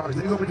elite dogs.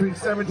 They go between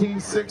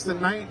 17-6 and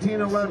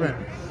 19-11.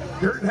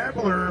 Kurt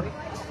Hebler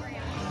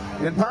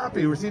and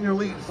Poppy were senior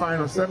elite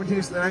final,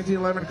 17 to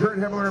 19-11. Kurt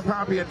Hebler and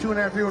Poppy, a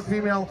 2.5-year-old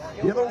female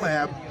yellow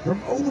lab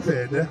from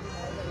Ovid.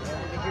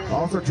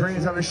 Also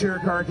trains on the Share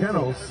Car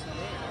Kennels.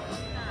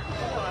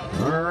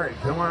 All right,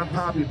 come on,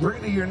 Poppy.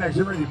 Brady, you're next.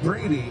 You're ready,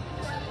 Brady.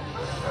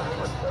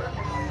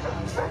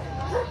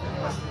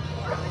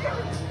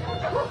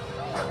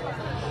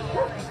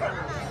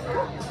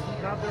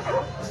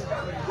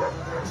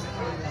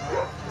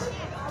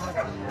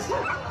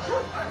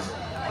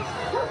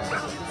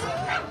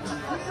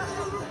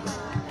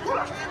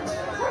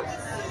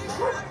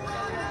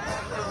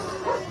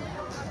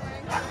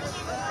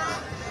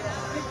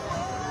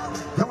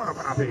 Come on,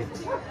 Poppy.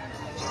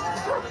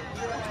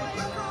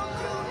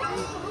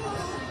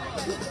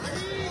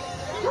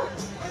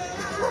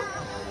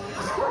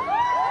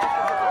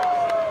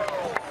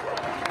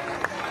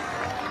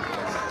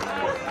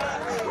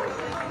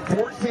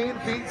 (14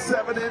 feet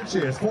 7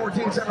 inches).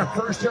 14-7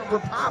 first jump for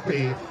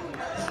Poppy.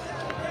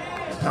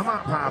 Come on,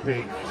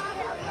 Poppy.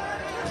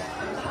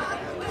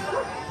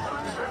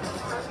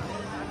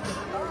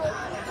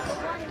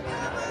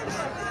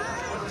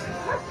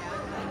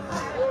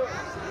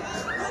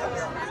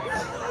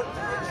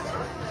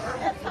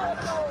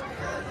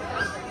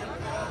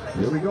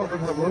 Here we go, a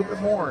little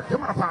bit more.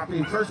 Come on,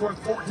 Poppy. First one's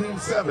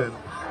 14-7.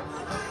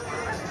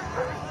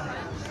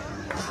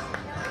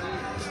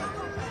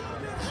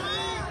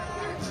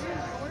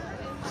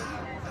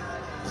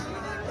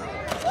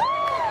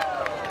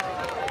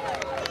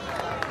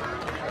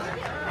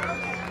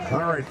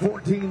 All right,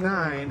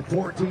 14-9,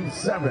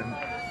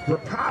 14-7 for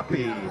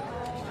Poppy.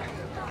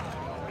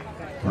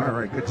 All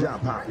right, good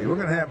job, Poppy. We're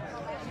going to have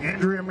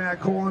Andrea, Matt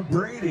Cole, and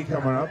Brady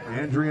coming up.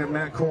 Andrea,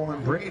 Matt Cole,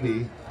 and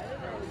Brady.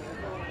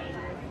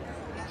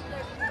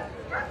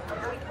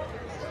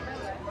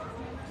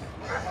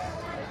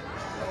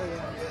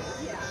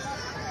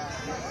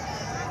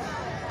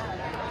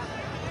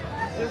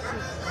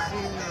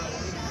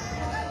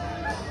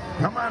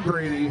 Come on,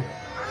 Brady.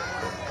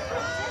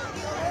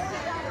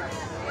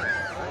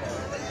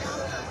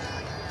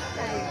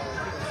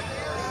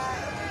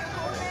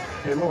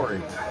 Hey,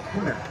 Lori,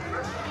 come here.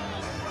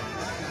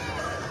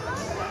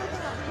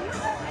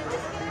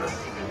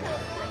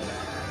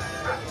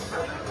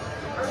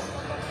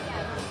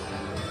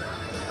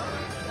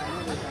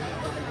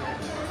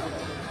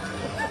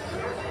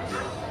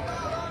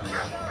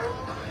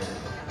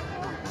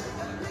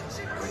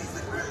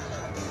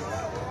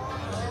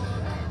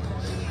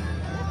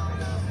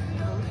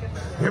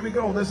 Here we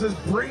go. This is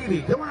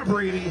Brady. Come on,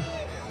 Brady.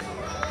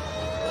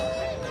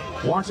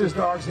 Watch this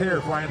dog's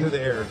hair flying through the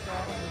air.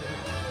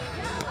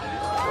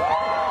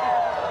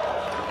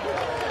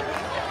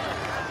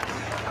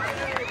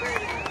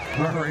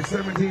 All right,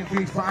 17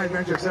 feet 5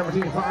 inches,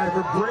 17.5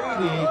 for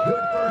Brady.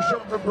 Good first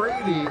shot for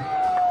Brady.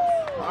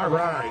 All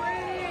right.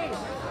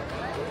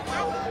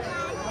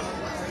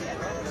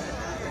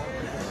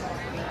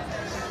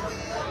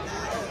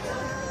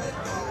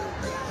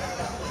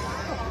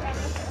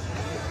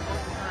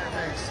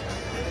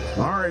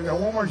 All right, got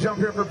one more jump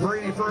here for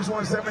Brady. First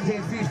one,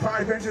 17 feet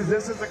 5 inches.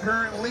 This is the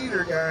current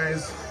leader,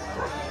 guys.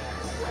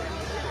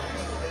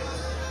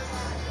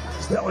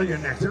 Stella, you're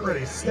next. You're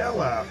ready,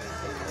 Stella.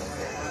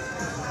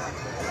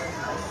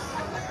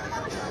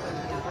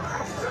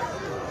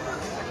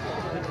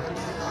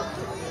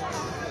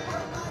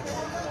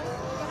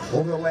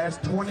 Over the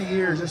last 20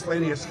 years, this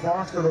lady has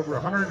fostered over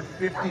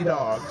 150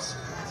 dogs.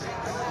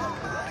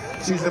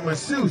 She's a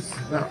masseuse.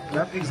 Now,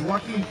 that means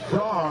lucky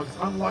dog's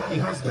unlucky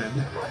husband.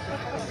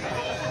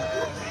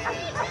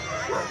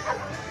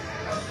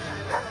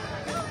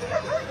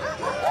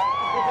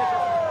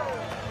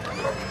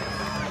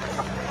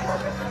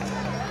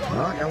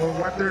 All right, and we're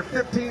right there,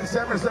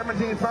 15-7,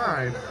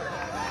 17-5.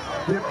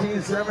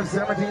 15-7,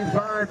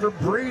 17-5 for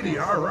Brady.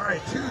 All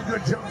right, 2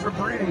 good jumps for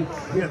Brady.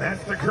 Yeah,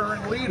 that's the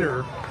current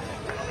leader.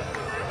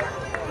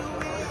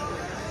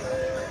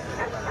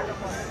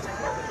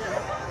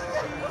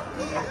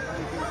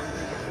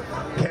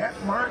 Kat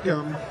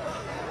Markham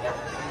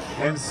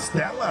and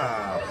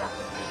Stella.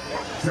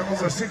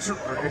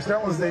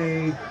 Stella's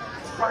a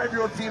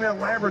 5-year-old female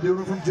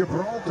Labradoodle from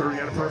Gibraltar. He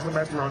had a personal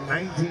best around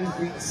 19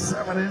 feet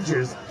 7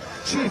 inches.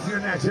 Chief, you're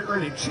next. Get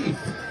ready, Chief.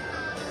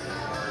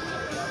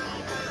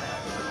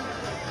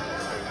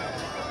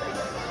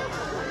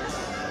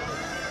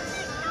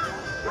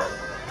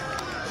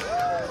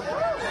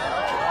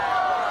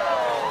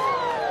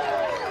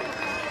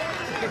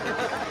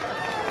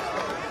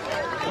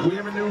 We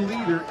have a new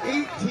leader,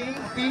 18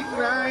 feet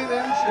 9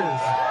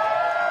 inches.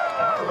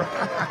 All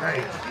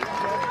right.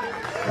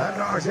 That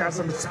dog's got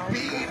some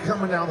speed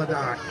coming down the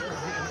dock.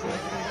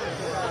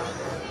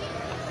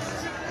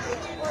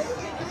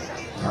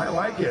 I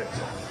like it.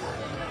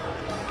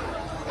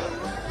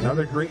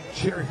 Another great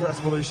cherry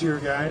festival this year,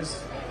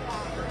 guys.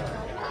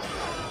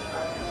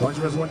 A bunch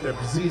of us went to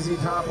ZZ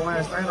Top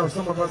last night. I know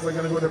some of us are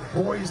going to go to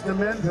Boys to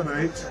Men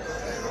tonight.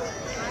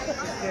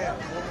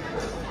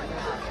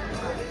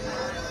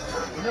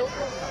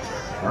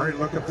 All right,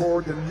 looking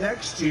forward to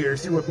next year,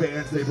 see what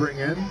bands they bring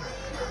in.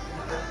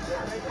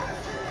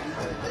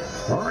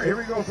 All right, here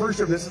we go. First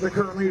up, this is the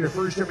current leader.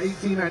 First up,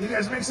 18-9. You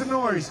guys make some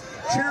noise.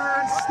 Cheer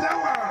on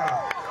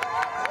Stella.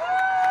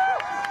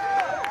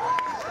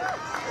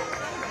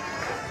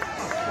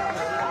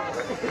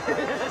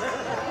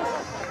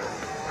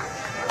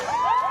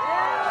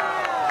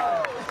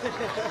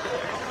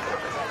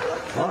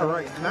 All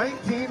right,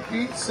 19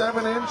 feet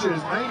 7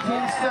 inches,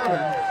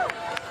 19-7.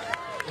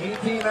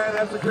 18-9,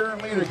 that's the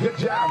current leader. Good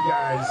job,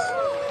 guys.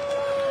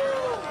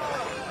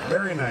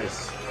 Very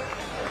nice.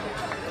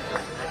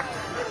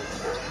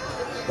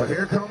 But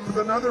here comes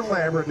another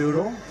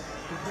Labradoodle.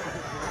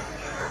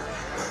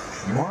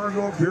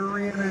 Margot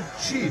Burian and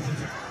Chief.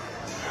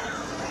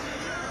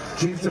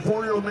 Chief's a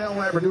 4-year-old male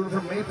Labradoodle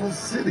from Maple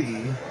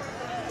City.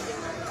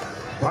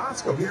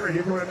 Bosco, get ready.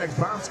 Here comes the next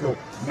Bosco.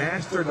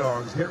 Master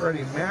Dogs, get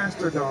ready.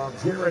 Master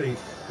Dogs, get ready.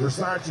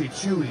 Versace,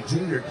 Chewy,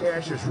 Jeter,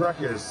 Cassius,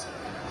 Ruckus.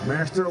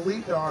 Master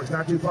Elite Dogs,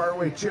 not too far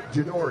away. Chip,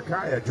 Jador,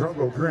 Kaya,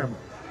 Drogo, Grim.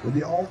 With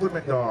the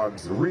Ultimate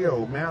Dogs,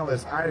 Rio,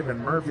 Malice, Ivan,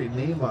 Murphy,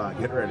 Nima.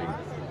 Get ready.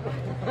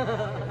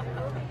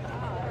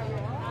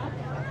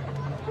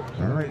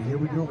 All right, here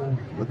we go.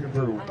 Looking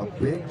for a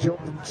big jump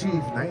from Chief.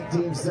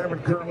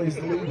 19-7 currently is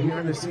the lead here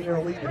in the Senior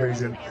Elite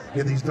Division.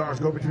 Again, these dogs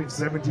go between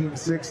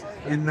 17-6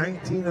 and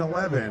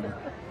 19-11.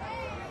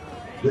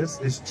 This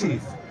is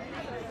Chief.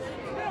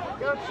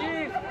 Go,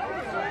 Chief!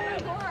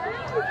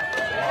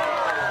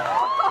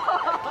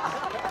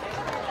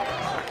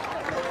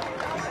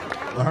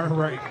 All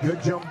right,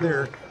 good jump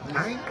there.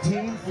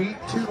 19 feet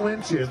 2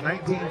 inches,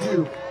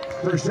 19-2.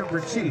 First jump for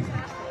Chief.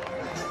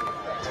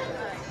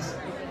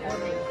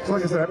 So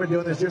like I said, I've been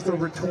doing this just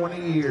over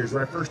 20 years.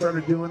 When I first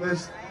started doing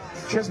this,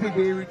 Chesapeake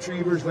Bay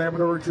Retrievers,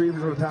 Labrador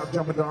Retrievers were the top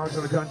jumping dogs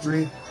in the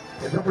country.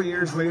 A couple of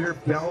years later,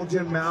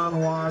 Belgian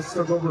Malinois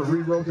took over,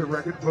 rewrote their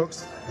record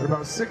books. And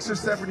about 6 or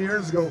 7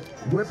 years ago,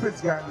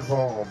 Whippets got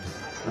involved.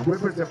 And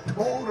Whippets have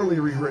totally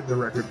rewritten the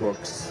record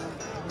books.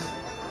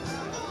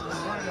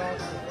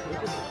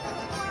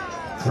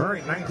 All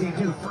right,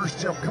 19-2, first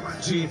jump. Come on,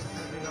 Chief.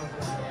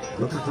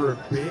 Looking for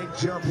a big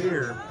jump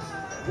here.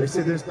 They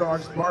say this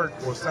dog's bark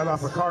will set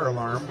off a car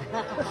alarm.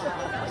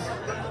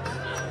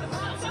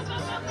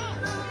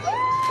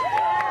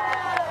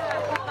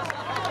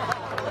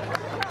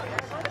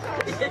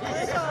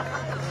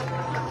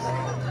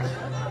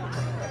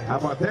 How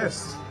about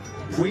this?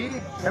 We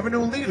have a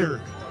new leader.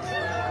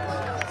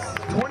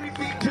 20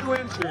 feet 2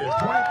 inches. 20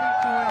 feet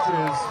 2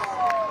 inches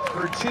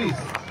for Chief.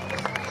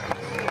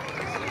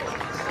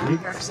 You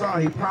guys saw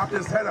he popped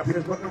his head up. He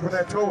was looking for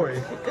that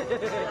toy.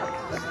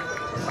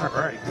 All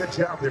right, good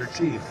job there,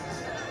 Chief.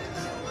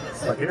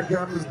 But here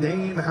comes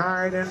Dane,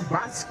 Hyde, and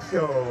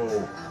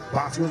Bosco.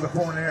 Bosco's a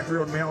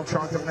 4.5-year-old male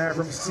chocolate lab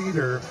from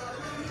Cedar.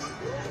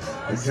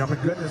 He's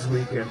jumping good this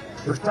weekend.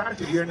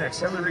 Versace, you're next.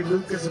 Hillary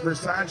Lucas and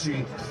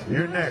Versace,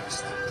 you're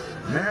next.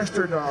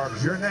 Master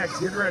Dogs, you're next.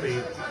 Get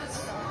ready.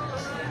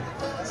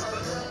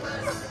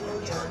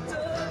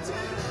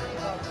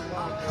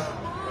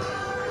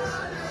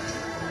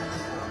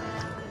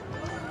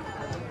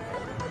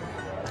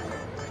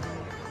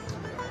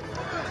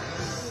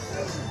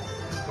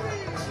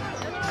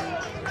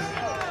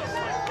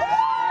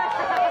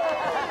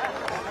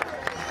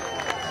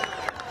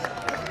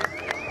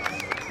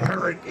 All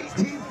right,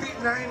 18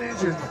 feet 9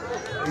 inches.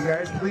 You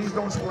guys, please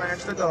don't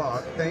splash the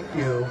dog. Thank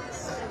you.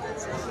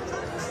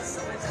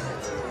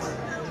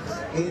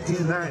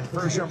 18-9,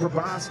 first jump for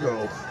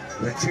Bosco.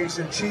 Then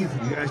chasing Chief.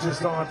 You guys just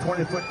saw a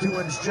 20-foot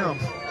 2-inch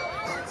jump.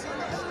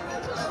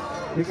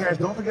 You guys,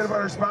 don't forget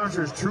about our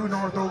sponsors, True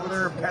North over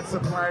there, Pet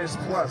Supplies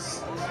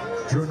Plus.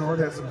 True North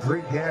has some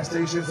great gas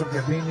stations, some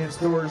convenience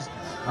stores.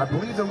 I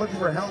believe they're looking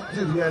for help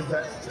too. If you guys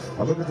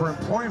are looking for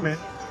employment,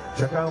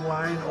 check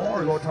online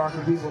or go talk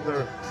to people at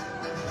the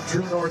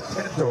True North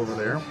tent over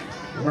there.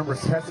 Remember,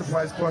 Pet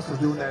Supplies Plus was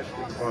doing that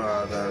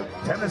the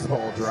tennis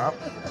ball drop.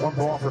 One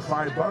ball for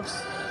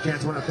 $5.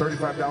 Chance to win a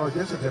 $35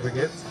 gift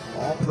certificate.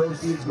 All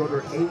proceeds go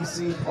to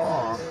AC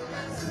Paw,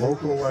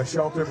 local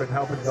shelter, been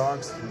helping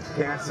dogs and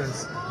cats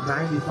since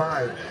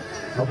 '95.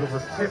 Helped over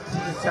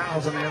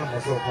 15,000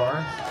 animals so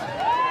far.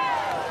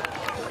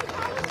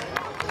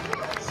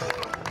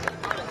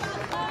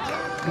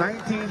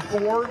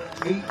 $19,400,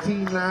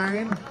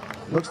 $18,900.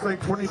 Looks like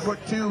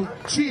 20'2"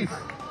 Chief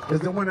is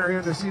the winner here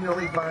in the Senior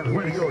Elite Finals.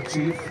 Way to go,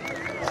 Chief.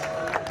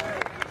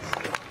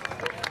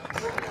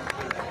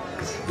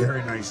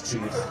 Very nice,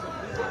 Chief.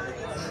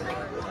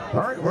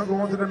 All right, we're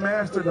going to the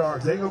Master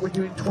Dogs. They go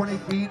between 20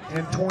 feet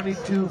and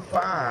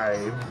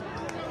 22.5.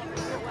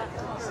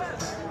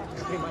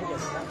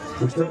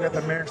 We still got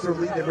the Master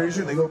Elite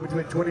Division. They go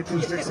between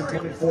 22.6 and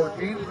 24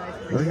 feet.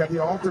 And we got the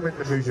Ultimate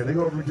Division. They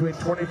go between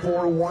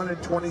 24.1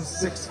 and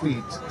 26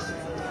 feet.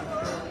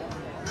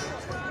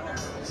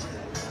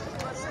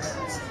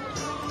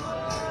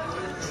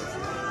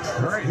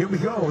 All right, here we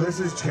go. This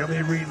is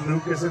Kelly Reed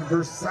Lucas and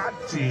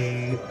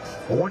Versace,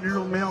 a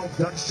 1-year-old male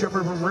Dutch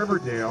Shepherd from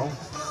Riverdale.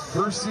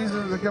 First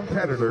season as a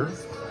competitor.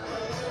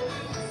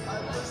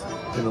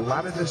 And a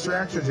lot of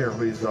distractions here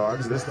for these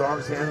dogs. This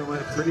dog's handling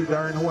it pretty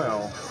darn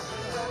well.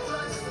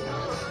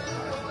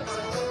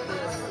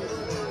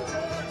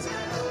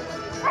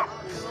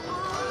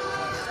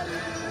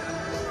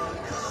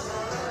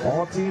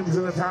 All teams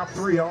in the top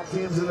 3. All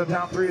teams in the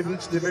top 3 of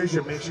each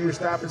division. Make sure you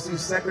stop and see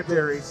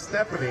Secretary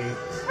Stephanie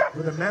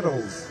for the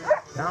medals.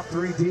 Top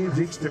 3 teams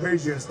each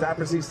division. Stop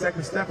and see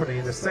Stephanie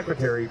and the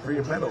Secretary for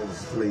your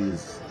medals,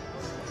 please.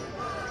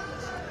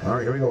 All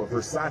right, here we go.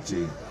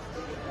 Versace.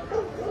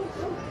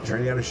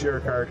 Training out of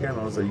Shericar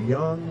Kennel is a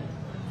young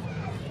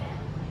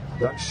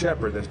Dutch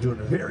Shepherd that's doing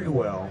very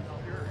well.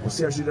 We'll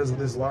see how she does with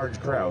this large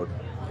crowd.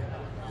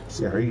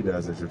 See how he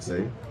does, I should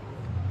say.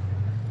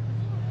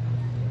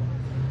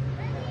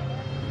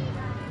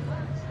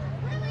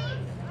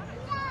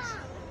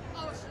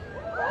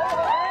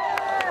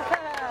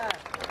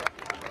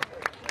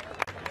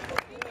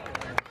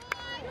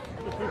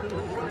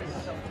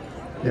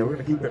 Yeah, we're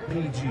going to keep it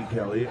PG,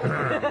 Kelly.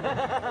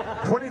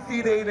 20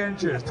 feet 8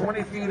 inches.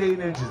 20 feet 8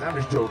 inches. I'm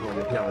just joking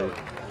with you, Kelly.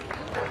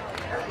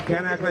 You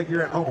can't act like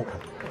you're at home.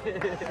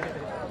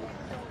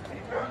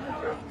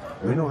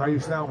 We know how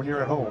you sound when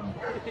you're at home.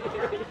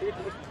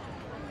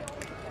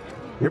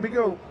 Here we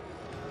go.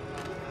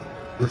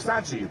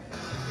 Versace.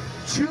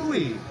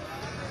 Chewy.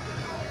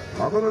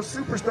 Our little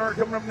superstar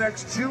coming up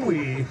next,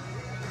 Chewy.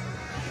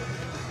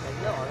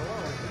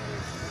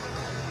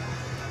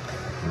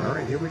 All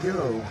right, here we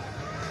go.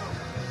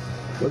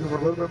 Looking for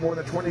a little bit more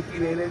than 20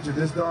 feet 8 inches.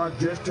 This dog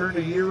just turned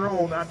a year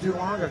old not too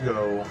long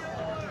ago.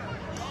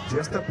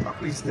 Just a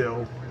puppy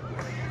still.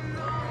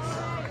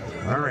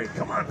 All right,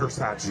 come on,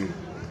 Versace.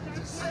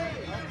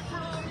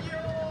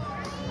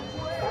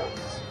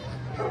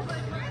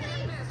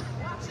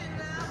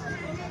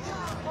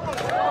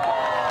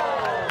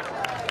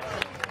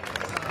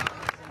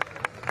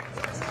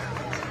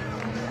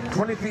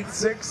 $20 feet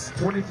 6,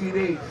 20 feet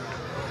 8.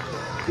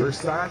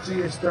 Versace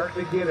is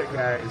starting to get it,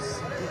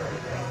 guys.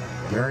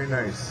 Very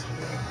nice.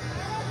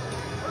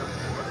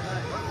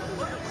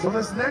 So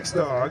this next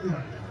dog,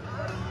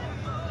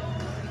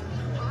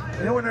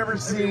 anyone ever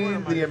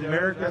seen the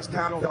America's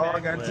Top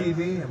Dog on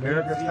TV?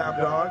 America's Top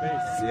Dog?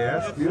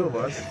 Yes, a few of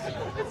us.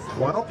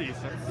 Well,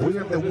 we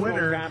have the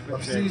winner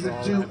of season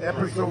 2,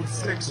 episode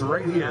 6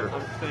 right here.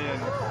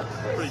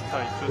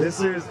 This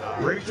is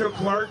Rachel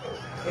Clark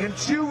and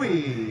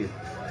Chewy.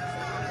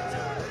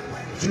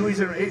 Chewy's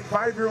an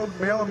 5-year-old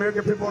male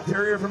American Pit Bull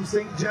Terrier from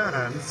St.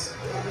 John's.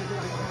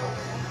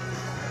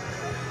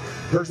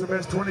 Person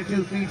best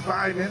 22 feet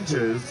 5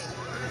 inches.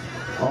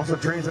 Also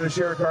trains in the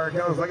Shericar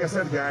Kennels. Like I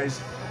said, guys,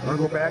 I'm going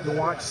to go back and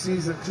watch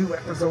season 2,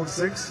 episode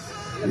 6.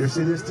 You'll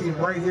see this team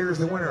right here is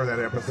the winner of that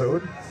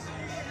episode.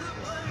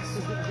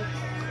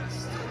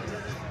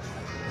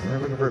 We're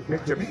looking for a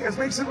picture. You guys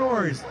make some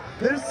noise.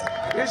 This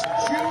is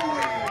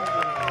Chewy.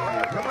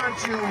 Come on,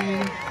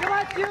 Chewy. Come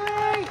on,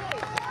 Chewy.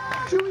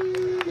 Chewy.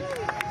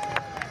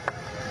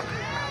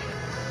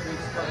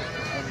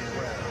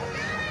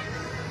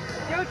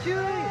 Go,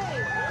 Chewy.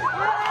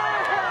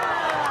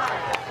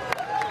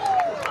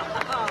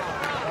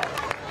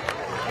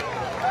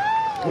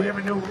 We have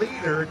a new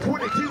leader,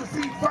 22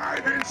 feet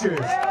 5 inches.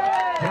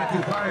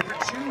 22.5 for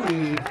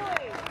Chewy.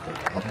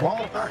 A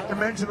ballpark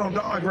dimensional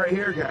dog right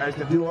here, guys,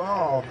 to do a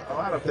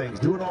lot of things,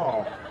 do it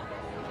all.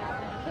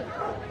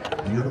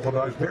 Beautiful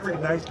dog, very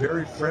nice,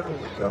 very friendly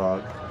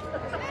dog.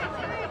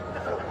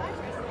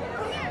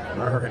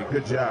 All right,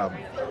 good job.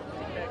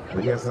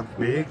 We got some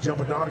big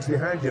jumping dogs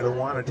behind you that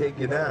want to take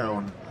you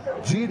down.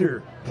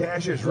 Jeter,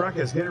 Cassius,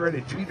 Ruckus, get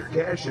ready. Jeter,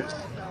 Cassius,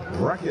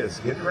 Ruckus,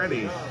 get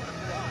ready.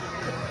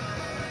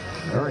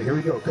 All right, here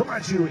we go. Come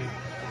on, Chewy.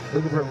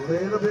 Looking for a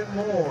little bit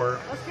more.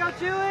 Let's go,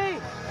 Chewy.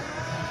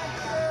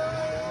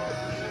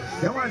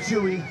 Come on,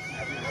 Chewy.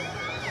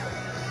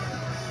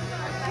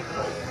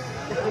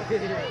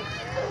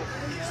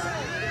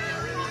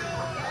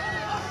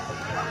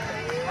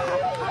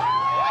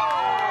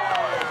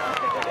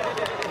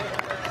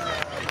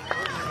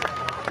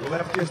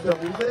 left just a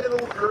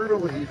little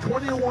early.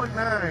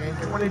 21-9,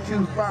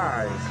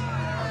 22-5.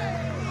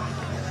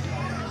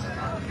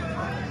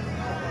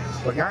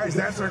 But guys,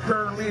 that's our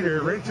current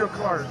leader, Rachel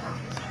Clark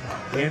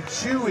and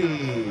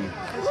Chewy.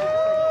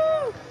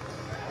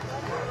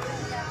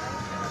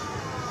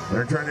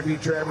 They're trying to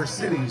beat Traverse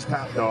City's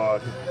top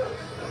dog.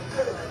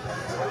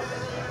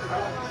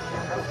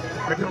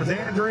 Here comes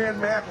Andrea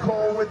and Matt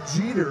Cole with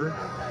Jeter.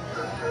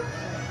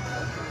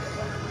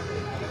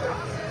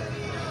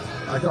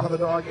 I call the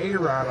dog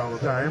A-Rod all the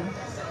time.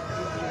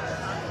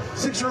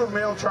 6-year-old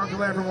male chocolate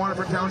lab from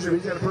Waterford Township.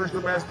 He's got a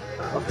personal best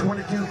of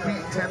 22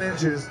 feet 10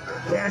 inches.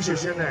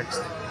 Cassius, you're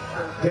next.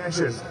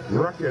 Cassius,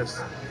 Ruckus,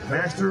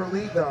 Master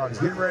Elite Dogs,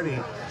 get ready.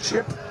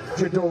 Chip,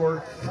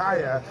 Jador,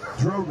 Kaya,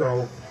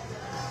 Drogo,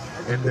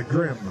 and the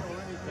Grim.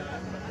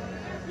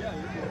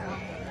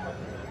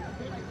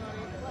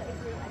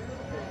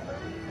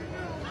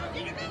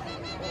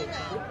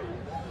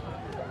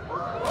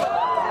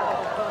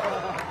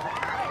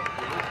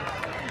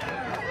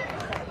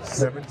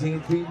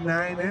 "17 feet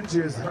 9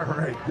 inches. All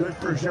right, good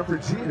for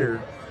Shepherd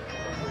Jeter.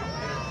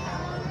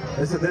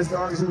 Listen, this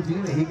dog is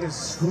Houdini. He can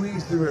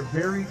squeeze through a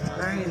very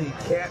tiny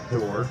cat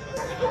door.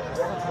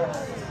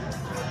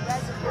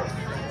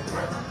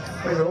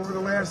 And over the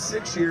last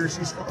 6 years,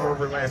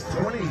 over the last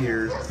 20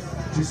 years,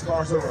 she's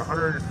fostered over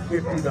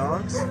 150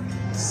 dogs.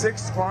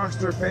 6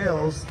 foster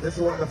fails. This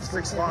is one of the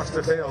 6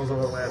 foster fails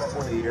over the last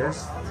 20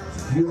 years.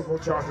 Beautiful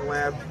chocolate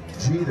lab,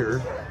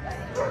 Jeter.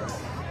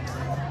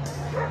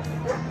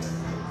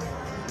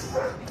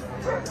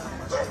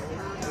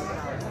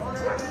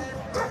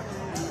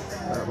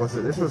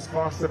 This was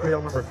foster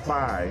fail number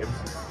 5.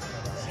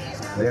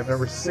 They have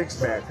number 6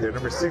 back there.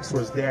 Number 6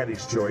 was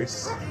Daddy's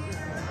choice.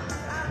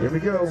 Here we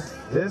go.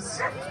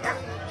 This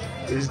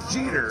is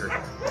Jeter.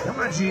 Come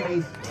on,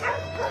 Jeannie.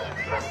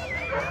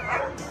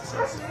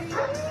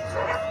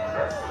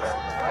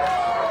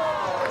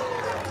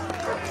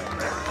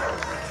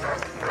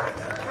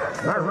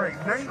 All right,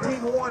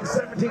 19-1,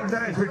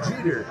 17-9 for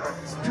Jeter.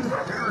 2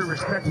 very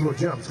respectable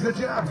jumps. Good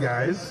job,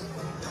 guys.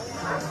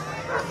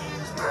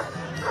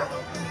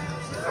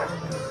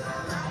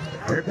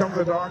 Here comes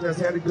the dog that's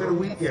had a good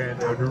weekend.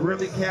 To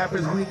really cap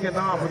his weekend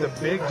off with a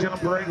big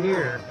jump right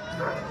here.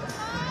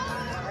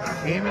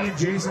 Amy and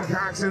Jason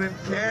Coxon and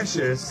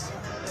Cassius.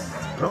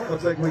 Oh,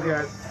 looks like we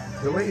got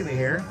Delaney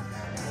here.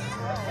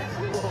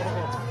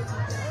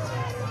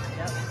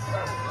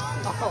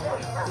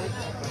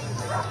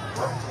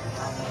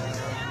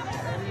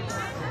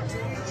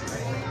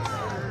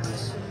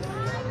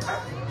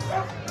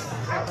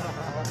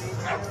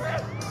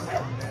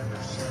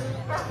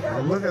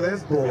 Look at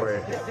this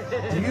boy.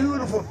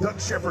 Beautiful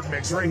Dutch Shepherd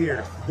mix right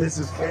here. This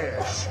is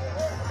Cash.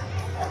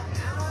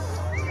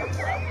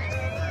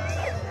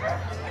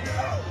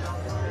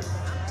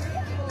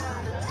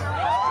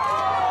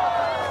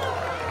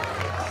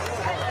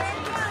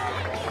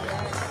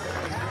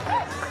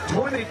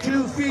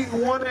 "22 feet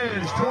 1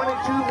 inch,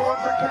 22-1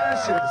 for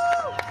Cassius.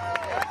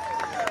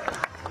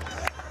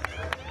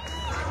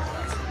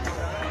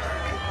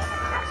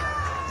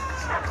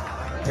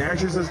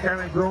 Cassius has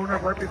kind of grown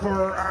up right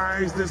before our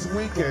eyes this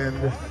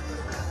weekend.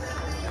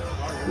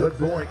 Good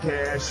boy,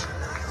 Cash.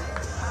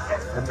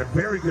 And a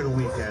very good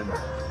weekend.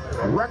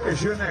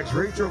 Ruckus, you're next.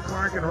 Rachel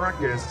Clark and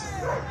Ruckus.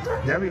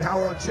 Debbie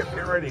Howell and Chip,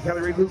 get ready.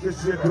 Kelly Reed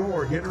Lucas, your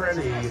door, get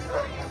ready.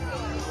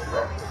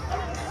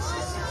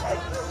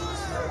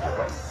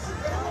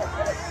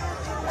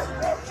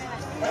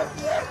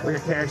 Look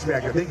at Cash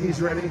back. I think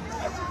he's ready.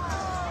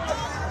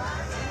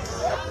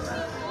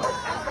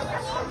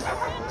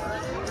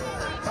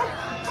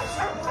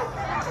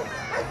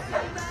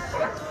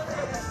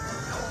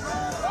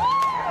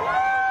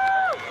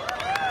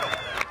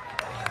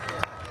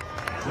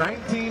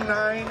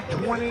 $19-9,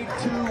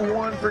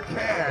 22-1 for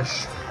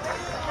Cash.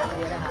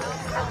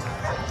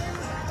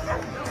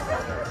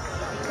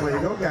 Way to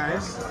go,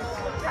 guys.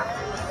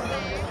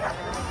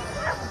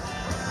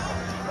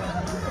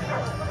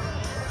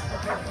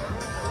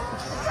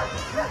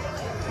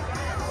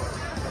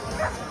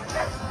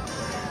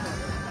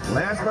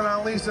 Last but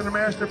not least in the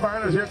Master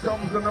Finals, here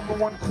comes the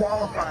 #1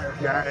 qualifier,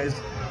 guys.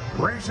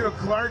 Rachel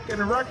Clark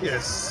and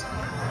Ruckus.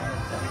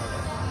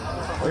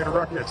 Look at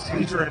Ruckus,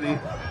 he's ready.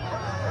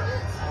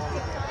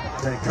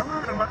 Hey, come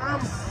on,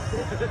 Mom.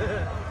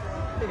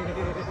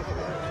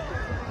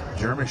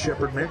 German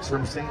Shepherd mix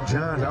from St.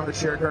 John's out of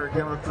Cherokee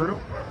Kennel Crew.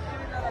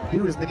 He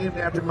was named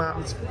after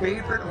Mom's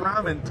favorite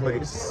ramen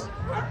place.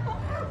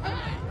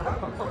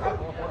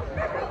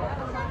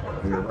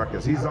 Look at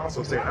Ruckus. He's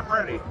also saying, "I'm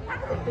ready."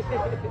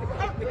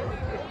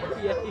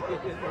 Yeah, he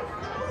is.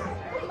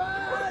 Come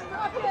on,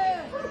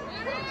 Ruckus!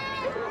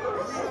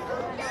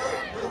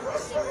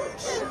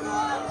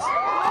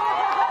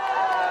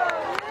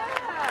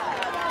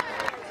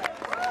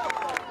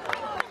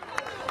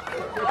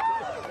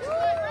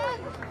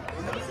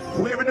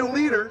 We have a new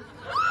leader.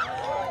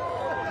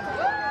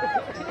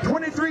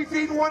 23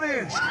 feet 1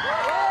 inch.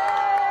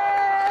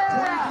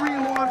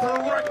 23-1 for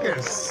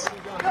Ruckus.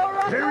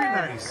 Very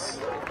nice.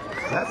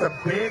 That's a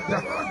big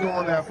dog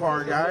going that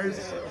far,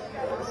 guys.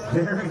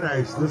 Very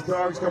nice. This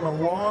dog's come a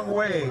long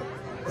way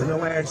in the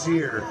last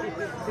year.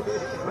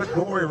 Good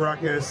boy,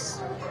 Ruckus.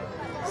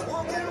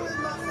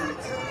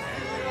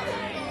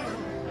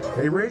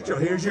 Hey, Rachel,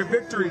 here's your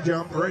victory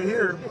jump right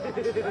here.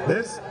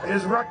 This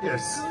is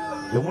Ruckus,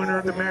 the winner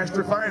of the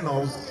Master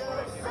Finals.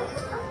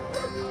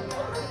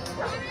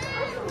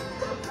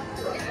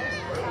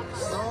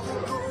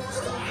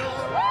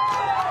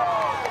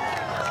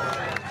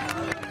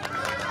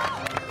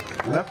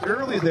 Left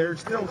early there,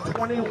 still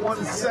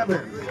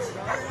 21-7.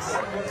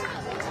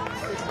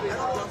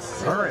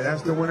 All right,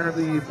 that's the winner of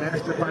the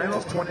Master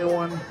Finals,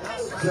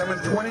 21-7,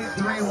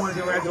 23-1.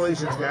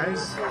 Congratulations,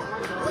 guys.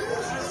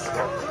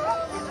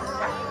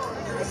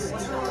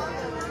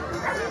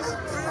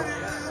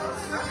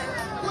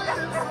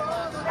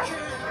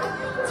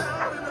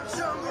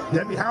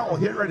 Debbie Howell,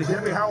 get ready.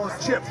 Debbie Howell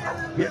and Chip,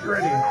 get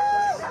ready.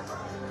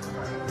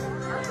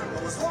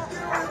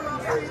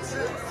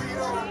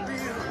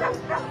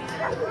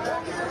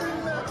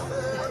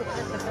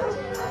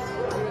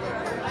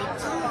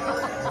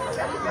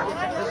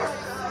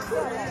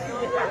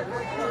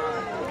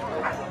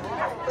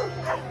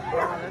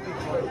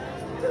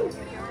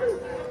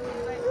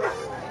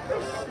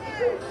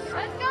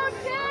 Let's go,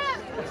 Chip!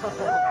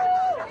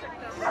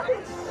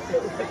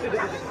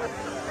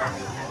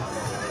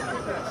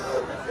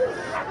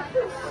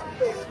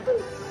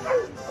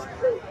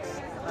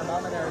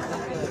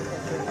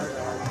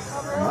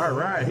 All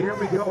right, here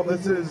we go.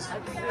 This is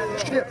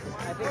Chip.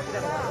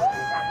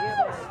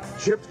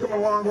 Chip's come a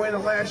long way in the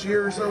last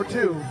year or so,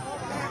 too.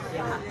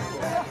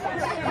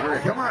 All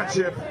right, come on,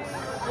 Chip.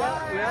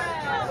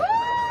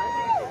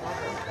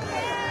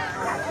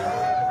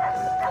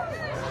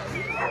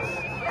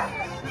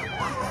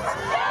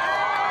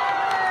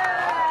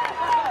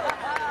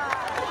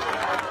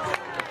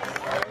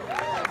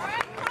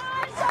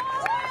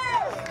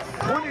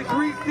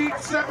 23 feet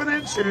 7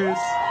 inches.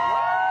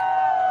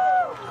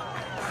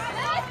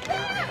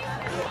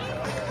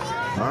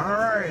 All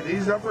right,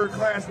 these upper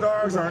class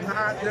dogs are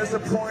not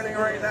disappointing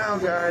right now,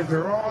 guys.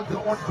 They're all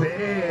going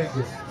big.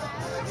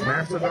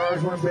 Master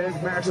dogs went big,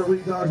 Master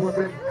League dogs went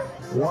big.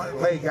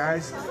 Hey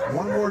guys,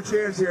 one more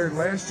chance here,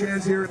 last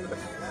chance here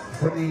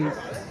for the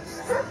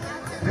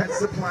Pet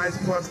Supplies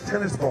Plus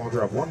tennis ball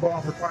drop. One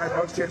ball for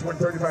 $5, chance to win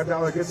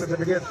 $35 gift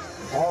certificate.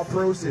 All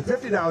proceeds,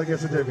 $50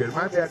 gift certificate.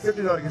 My bad,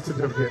 $50 gift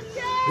certificate.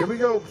 Here we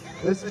go.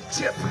 This is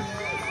Chip. Come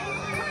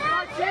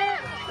on,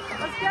 Chip!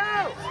 Let's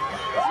go!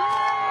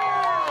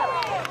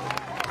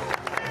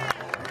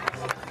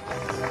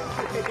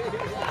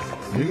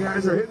 You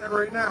guys are hitting it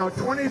right now.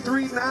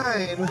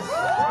 23-9,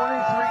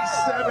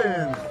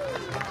 23-7.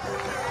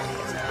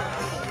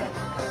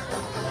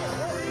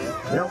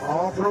 Yep,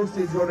 all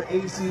proceeds go to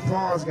AC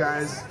Paws,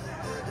 guys.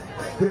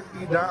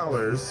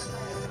 $50.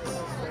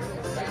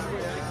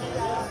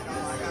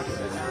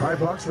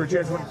 $5 for a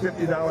chance to win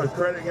 $50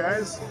 credit,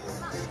 guys.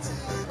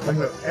 Like I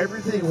said,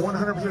 everything,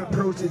 100%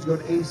 proceeds go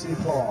to AC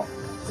Paw.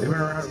 They've been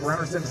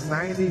around since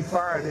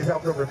 '95. They've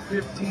helped over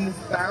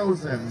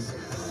 15,000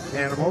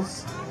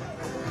 animals.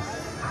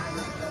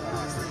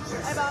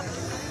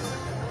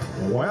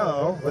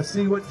 Well, let's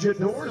see what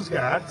Jador's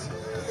got.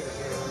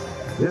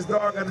 This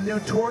dog got a new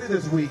toy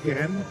this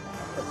weekend.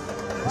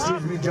 He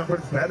seems to be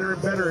jumping better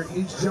and better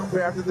each jump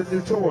after the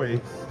new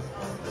toy.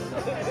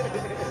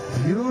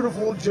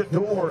 Beautiful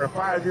Jador, a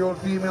 5-year-old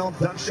female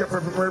Dutch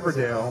Shepherd from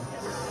Riverdale.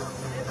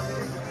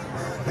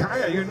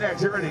 Kaya, you're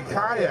next. You're ready.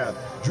 Kaya,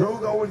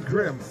 Drogo, and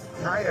Grim.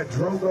 Kaya,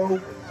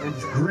 Drogo, and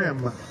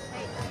Grim.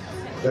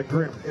 The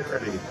Grim, get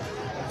ready.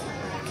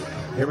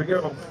 Here we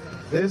go.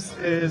 This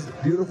is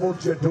beautiful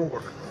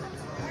Jador.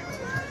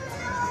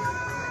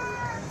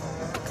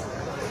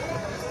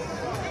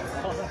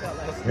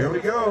 Here we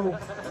go.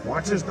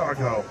 Watch this dog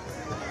go.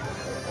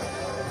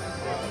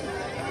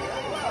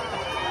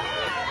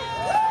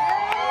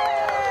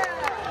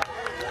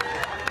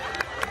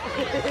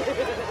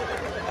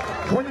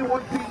 Yeah!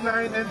 21 feet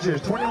 9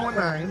 inches.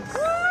 21-9.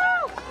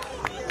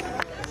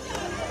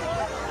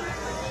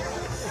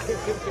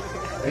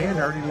 And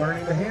already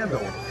learning to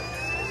handle.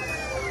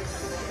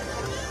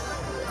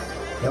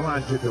 Come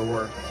on,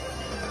 Jador.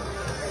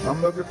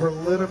 I'm looking for a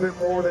little bit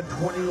more than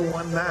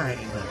 21-9.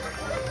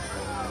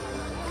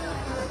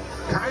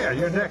 Kaya,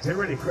 you're next. Get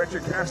ready. Correct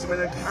your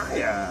Craftsman and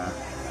Kaya.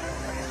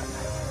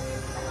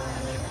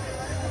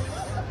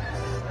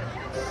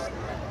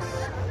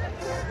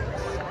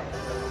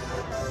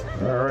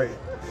 All right.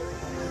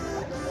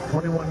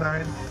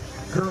 21-9.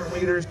 Current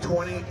leaders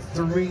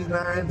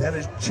 23-9. That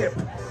is Chip.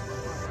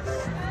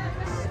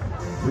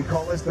 We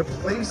call this the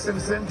place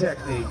and send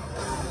technique.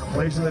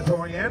 Placing the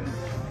toy in.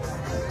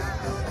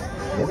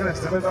 We're going to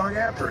send the dog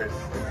after it.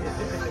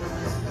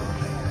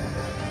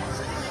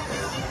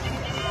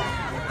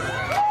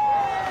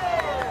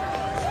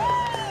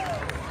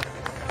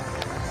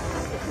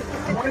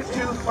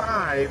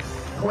 $22.5,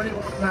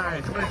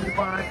 $21.9,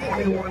 $22.5,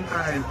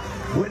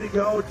 $21.9. Way to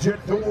go,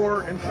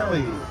 Jador and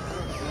Kelly.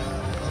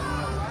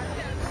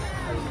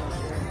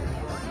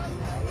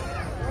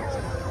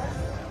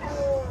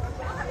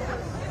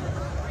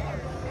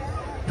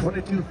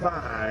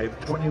 22.5,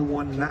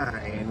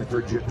 21.9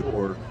 for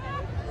Jator.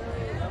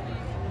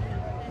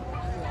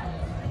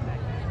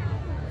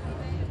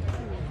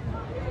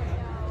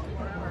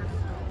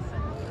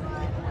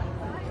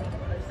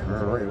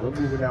 All right, we're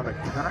moving down to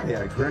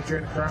Kaya.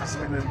 Gretchen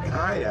Crossman and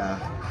Kaya.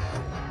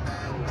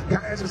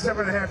 Kaya's a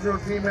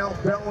 7.5-year-old female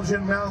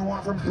Belgian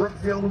Malinois from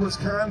Brookfield,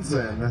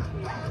 Wisconsin.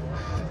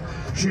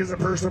 She has a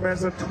personal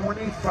best of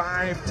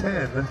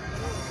 25.10.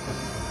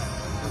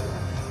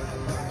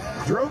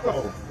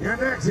 Drogo, you're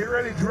next. Get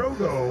ready,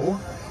 Drogo.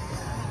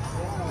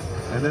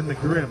 And then the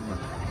Grim.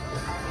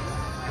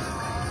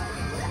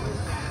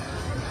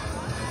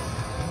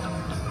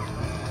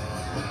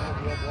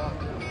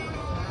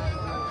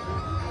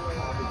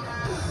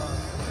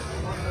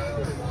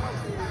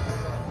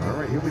 All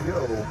right, here we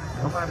go.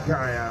 Come on,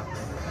 Kaya.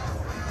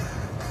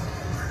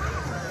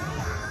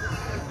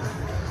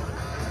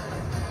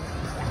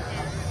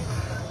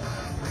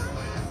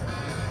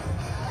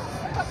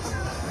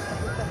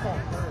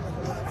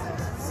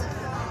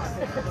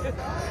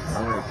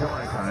 All right, come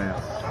on, Kaya.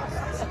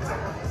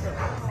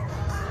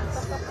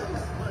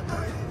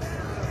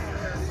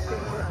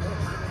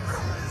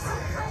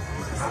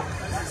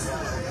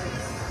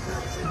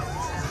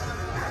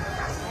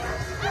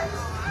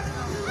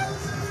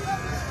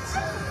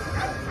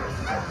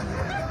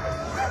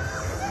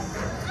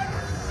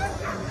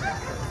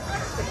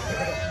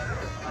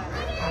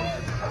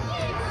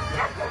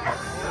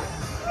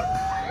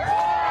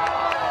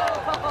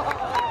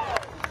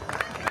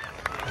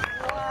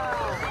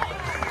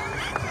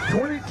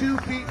 22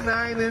 feet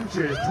 9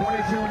 inches,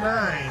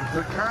 22.9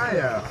 for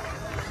Kaya.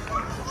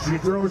 She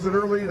throws it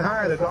early and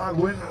high. The dog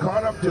went and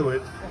caught up to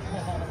it.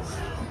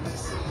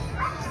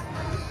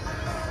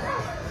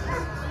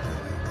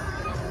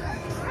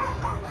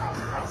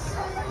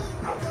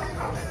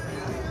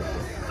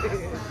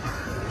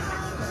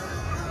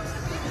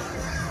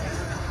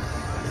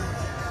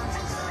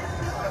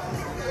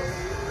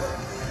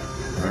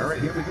 All right,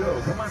 here we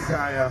go. Come on,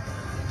 Kaya.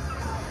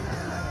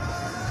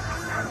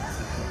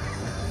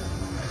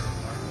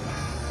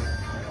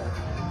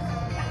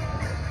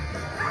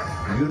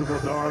 Beautiful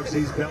dogs,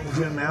 these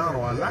Belgian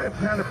Malinois. I'm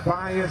kind of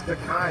biased to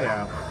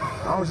Kaya.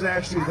 I was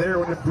actually there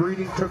when the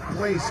breeding took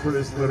place for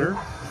this litter.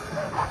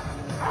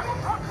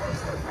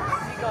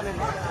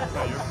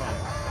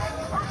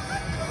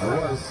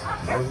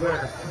 I was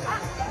there.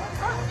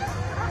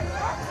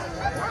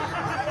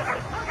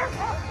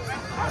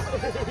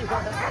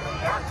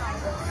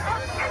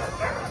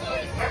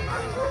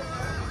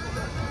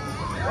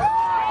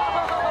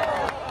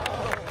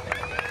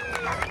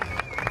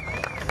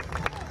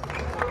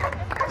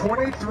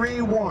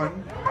 $23.1,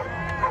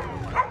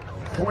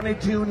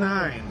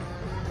 $22.9.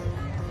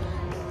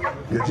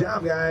 Good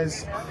job,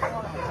 guys.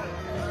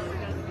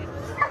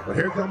 But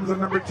here comes the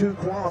number 2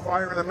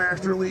 qualifier in the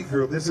Master League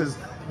group. This is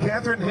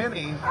Catherine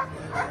Henney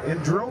and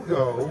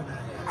Drogo.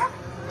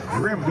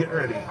 Grim, get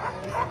ready.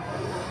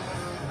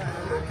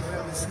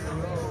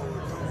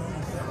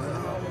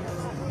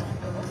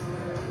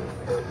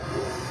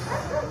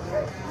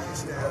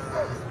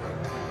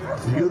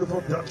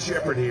 Beautiful Dutch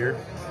Shepherd here.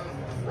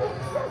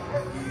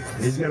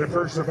 He's got a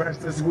personal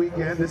best this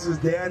weekend. This is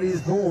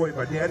Daddy's boy,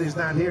 but Daddy's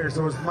not here,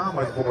 so it's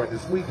Mama's boy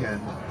this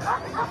weekend.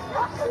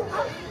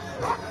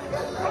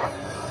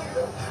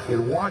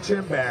 And watch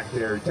him back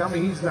there. Tell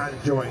me he's not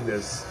enjoying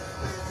this.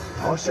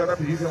 I'll shut up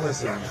and you can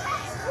listen.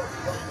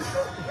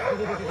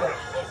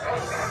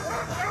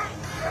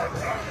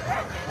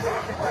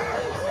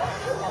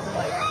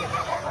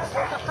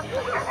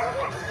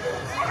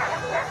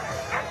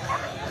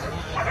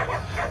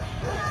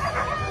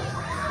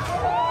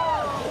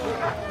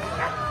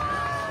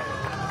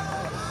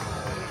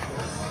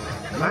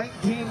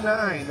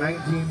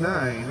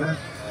 $19.9.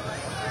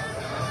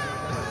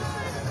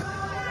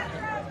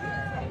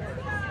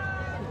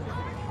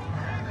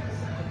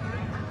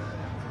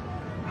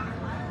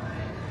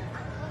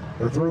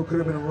 The throw could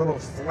have been a little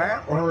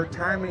flat, or her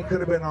timing could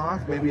have been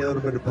off. Maybe a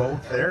little bit of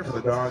both there for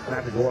the dog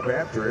not to go up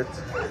after it.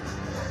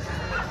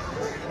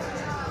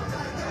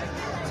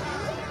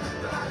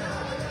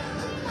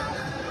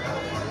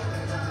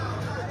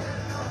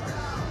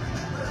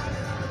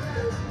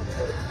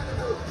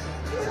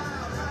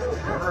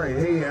 All right,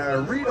 hey,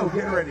 Rio,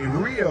 get ready.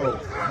 Rio,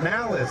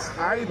 Malice,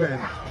 Ivan,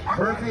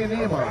 Murphy, and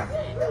Ema,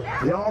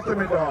 the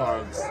ultimate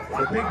dogs.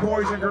 The big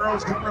boys and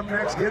girls coming up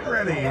next. Get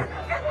ready.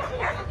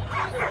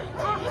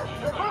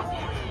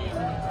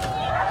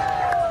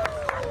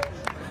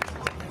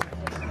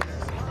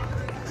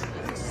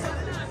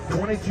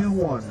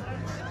 $22.1.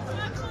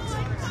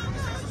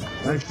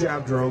 Nice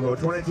job, Drogo.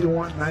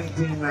 $22.1,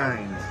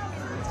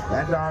 $19.9.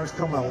 That dog's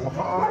come a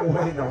long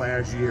way in the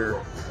last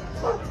year.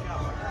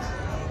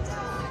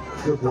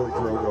 Good boy,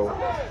 Drogo.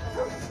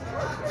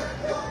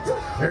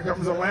 Here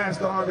comes the last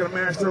dog in the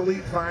Master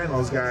Elite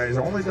Finals, guys.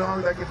 Only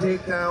dog that can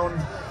take down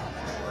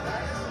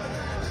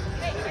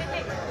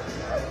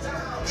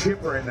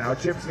Chip right now.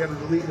 Chip's got a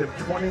lead of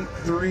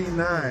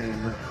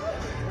 23.9.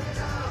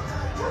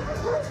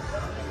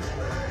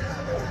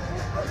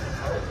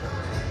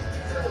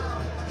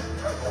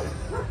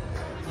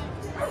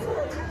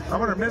 I'm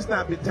gonna miss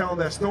not be telling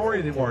that story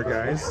anymore,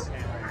 guys.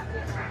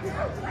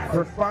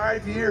 For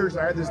 5 years,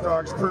 I had this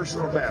dog's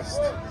personal best.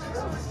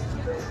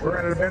 We're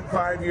at an event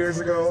 5 years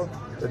ago.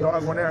 The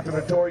dog went after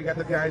the toy. He got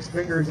the guy's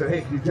finger. He said,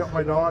 "Hey, can you jump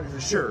my dog?" He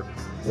said, "Sure."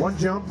 One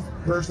jump,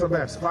 personal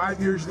best. 5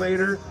 years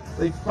later,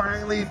 they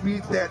finally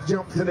beat that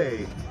jump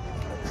today.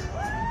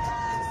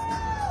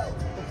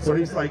 So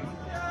he's like,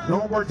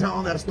 "No more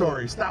telling that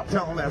story. Stop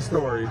telling that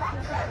story."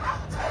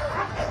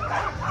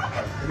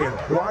 Again,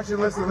 watch and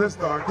listen to this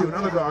dog too.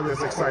 Another dog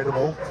that's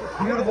excitable.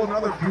 Beautiful,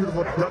 another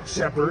beautiful Dutch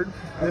Shepherd.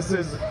 This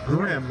is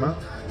Grim.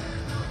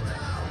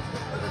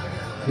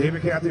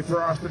 David Kathy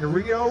Frost in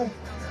Rio.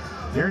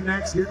 You're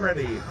next. Get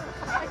ready.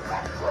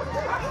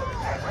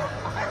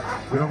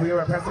 We have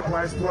a Pet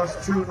Supplies Plus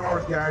True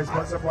North, guys.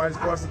 Pet Supplies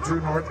Plus and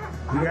True North.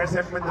 If you guys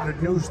haven't been to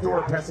the new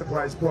store, Pet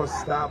Supplies Plus,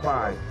 stop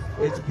by.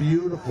 It's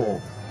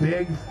beautiful.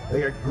 Big.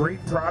 They got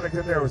great product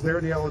in there. I was there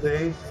the other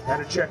day. Had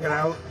to check it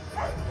out.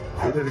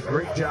 They did a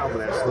great job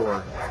with that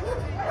store.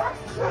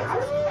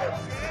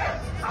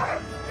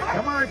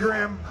 Come on,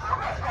 Grim.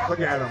 Look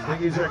at him.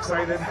 Think he's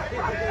excited?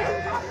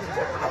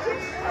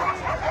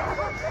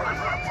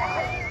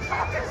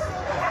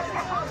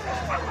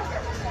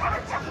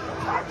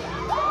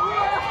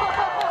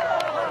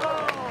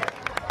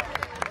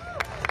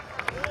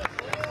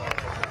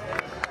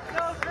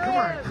 Come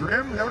on,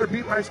 Grim. That would have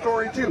beat my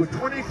story, too.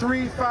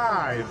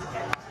 23-5.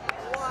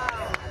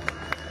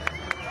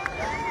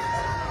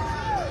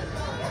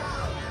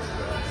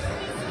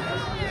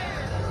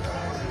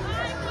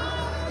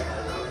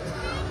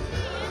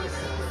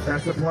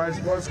 Pet Supplies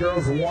Plus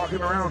girls are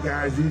walking around,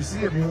 guys. You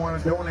see if you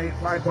want to donate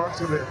 $5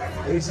 to the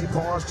AC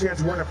Paws chance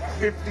to win a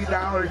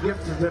 $50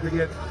 gift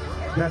certificate.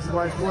 Pet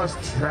Supplies Plus,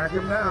 track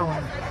them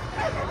down.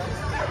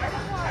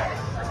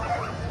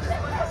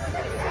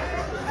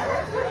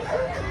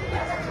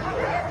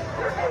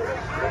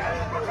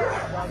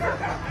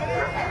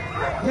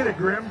 Get it,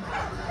 Grim.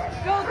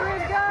 Go,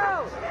 Grim,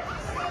 go!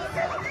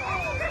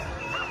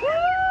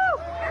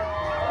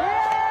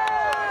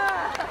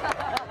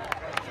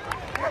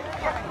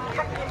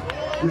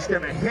 Just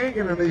kind of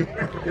hanging in the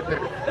air.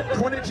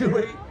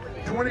 22-8,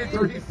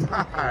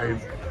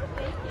 23-5.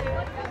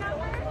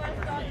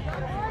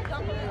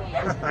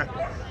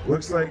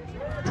 Looks like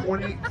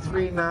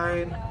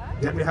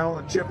 23-9. Debbie Howell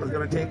and Chip is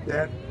going to take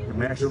that from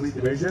National Elite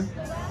Division.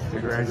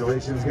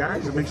 Congratulations,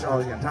 guys. And make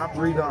sure you get top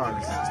 3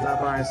 dogs.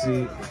 Stop by and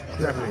see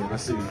Stephanie.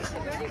 Let's see.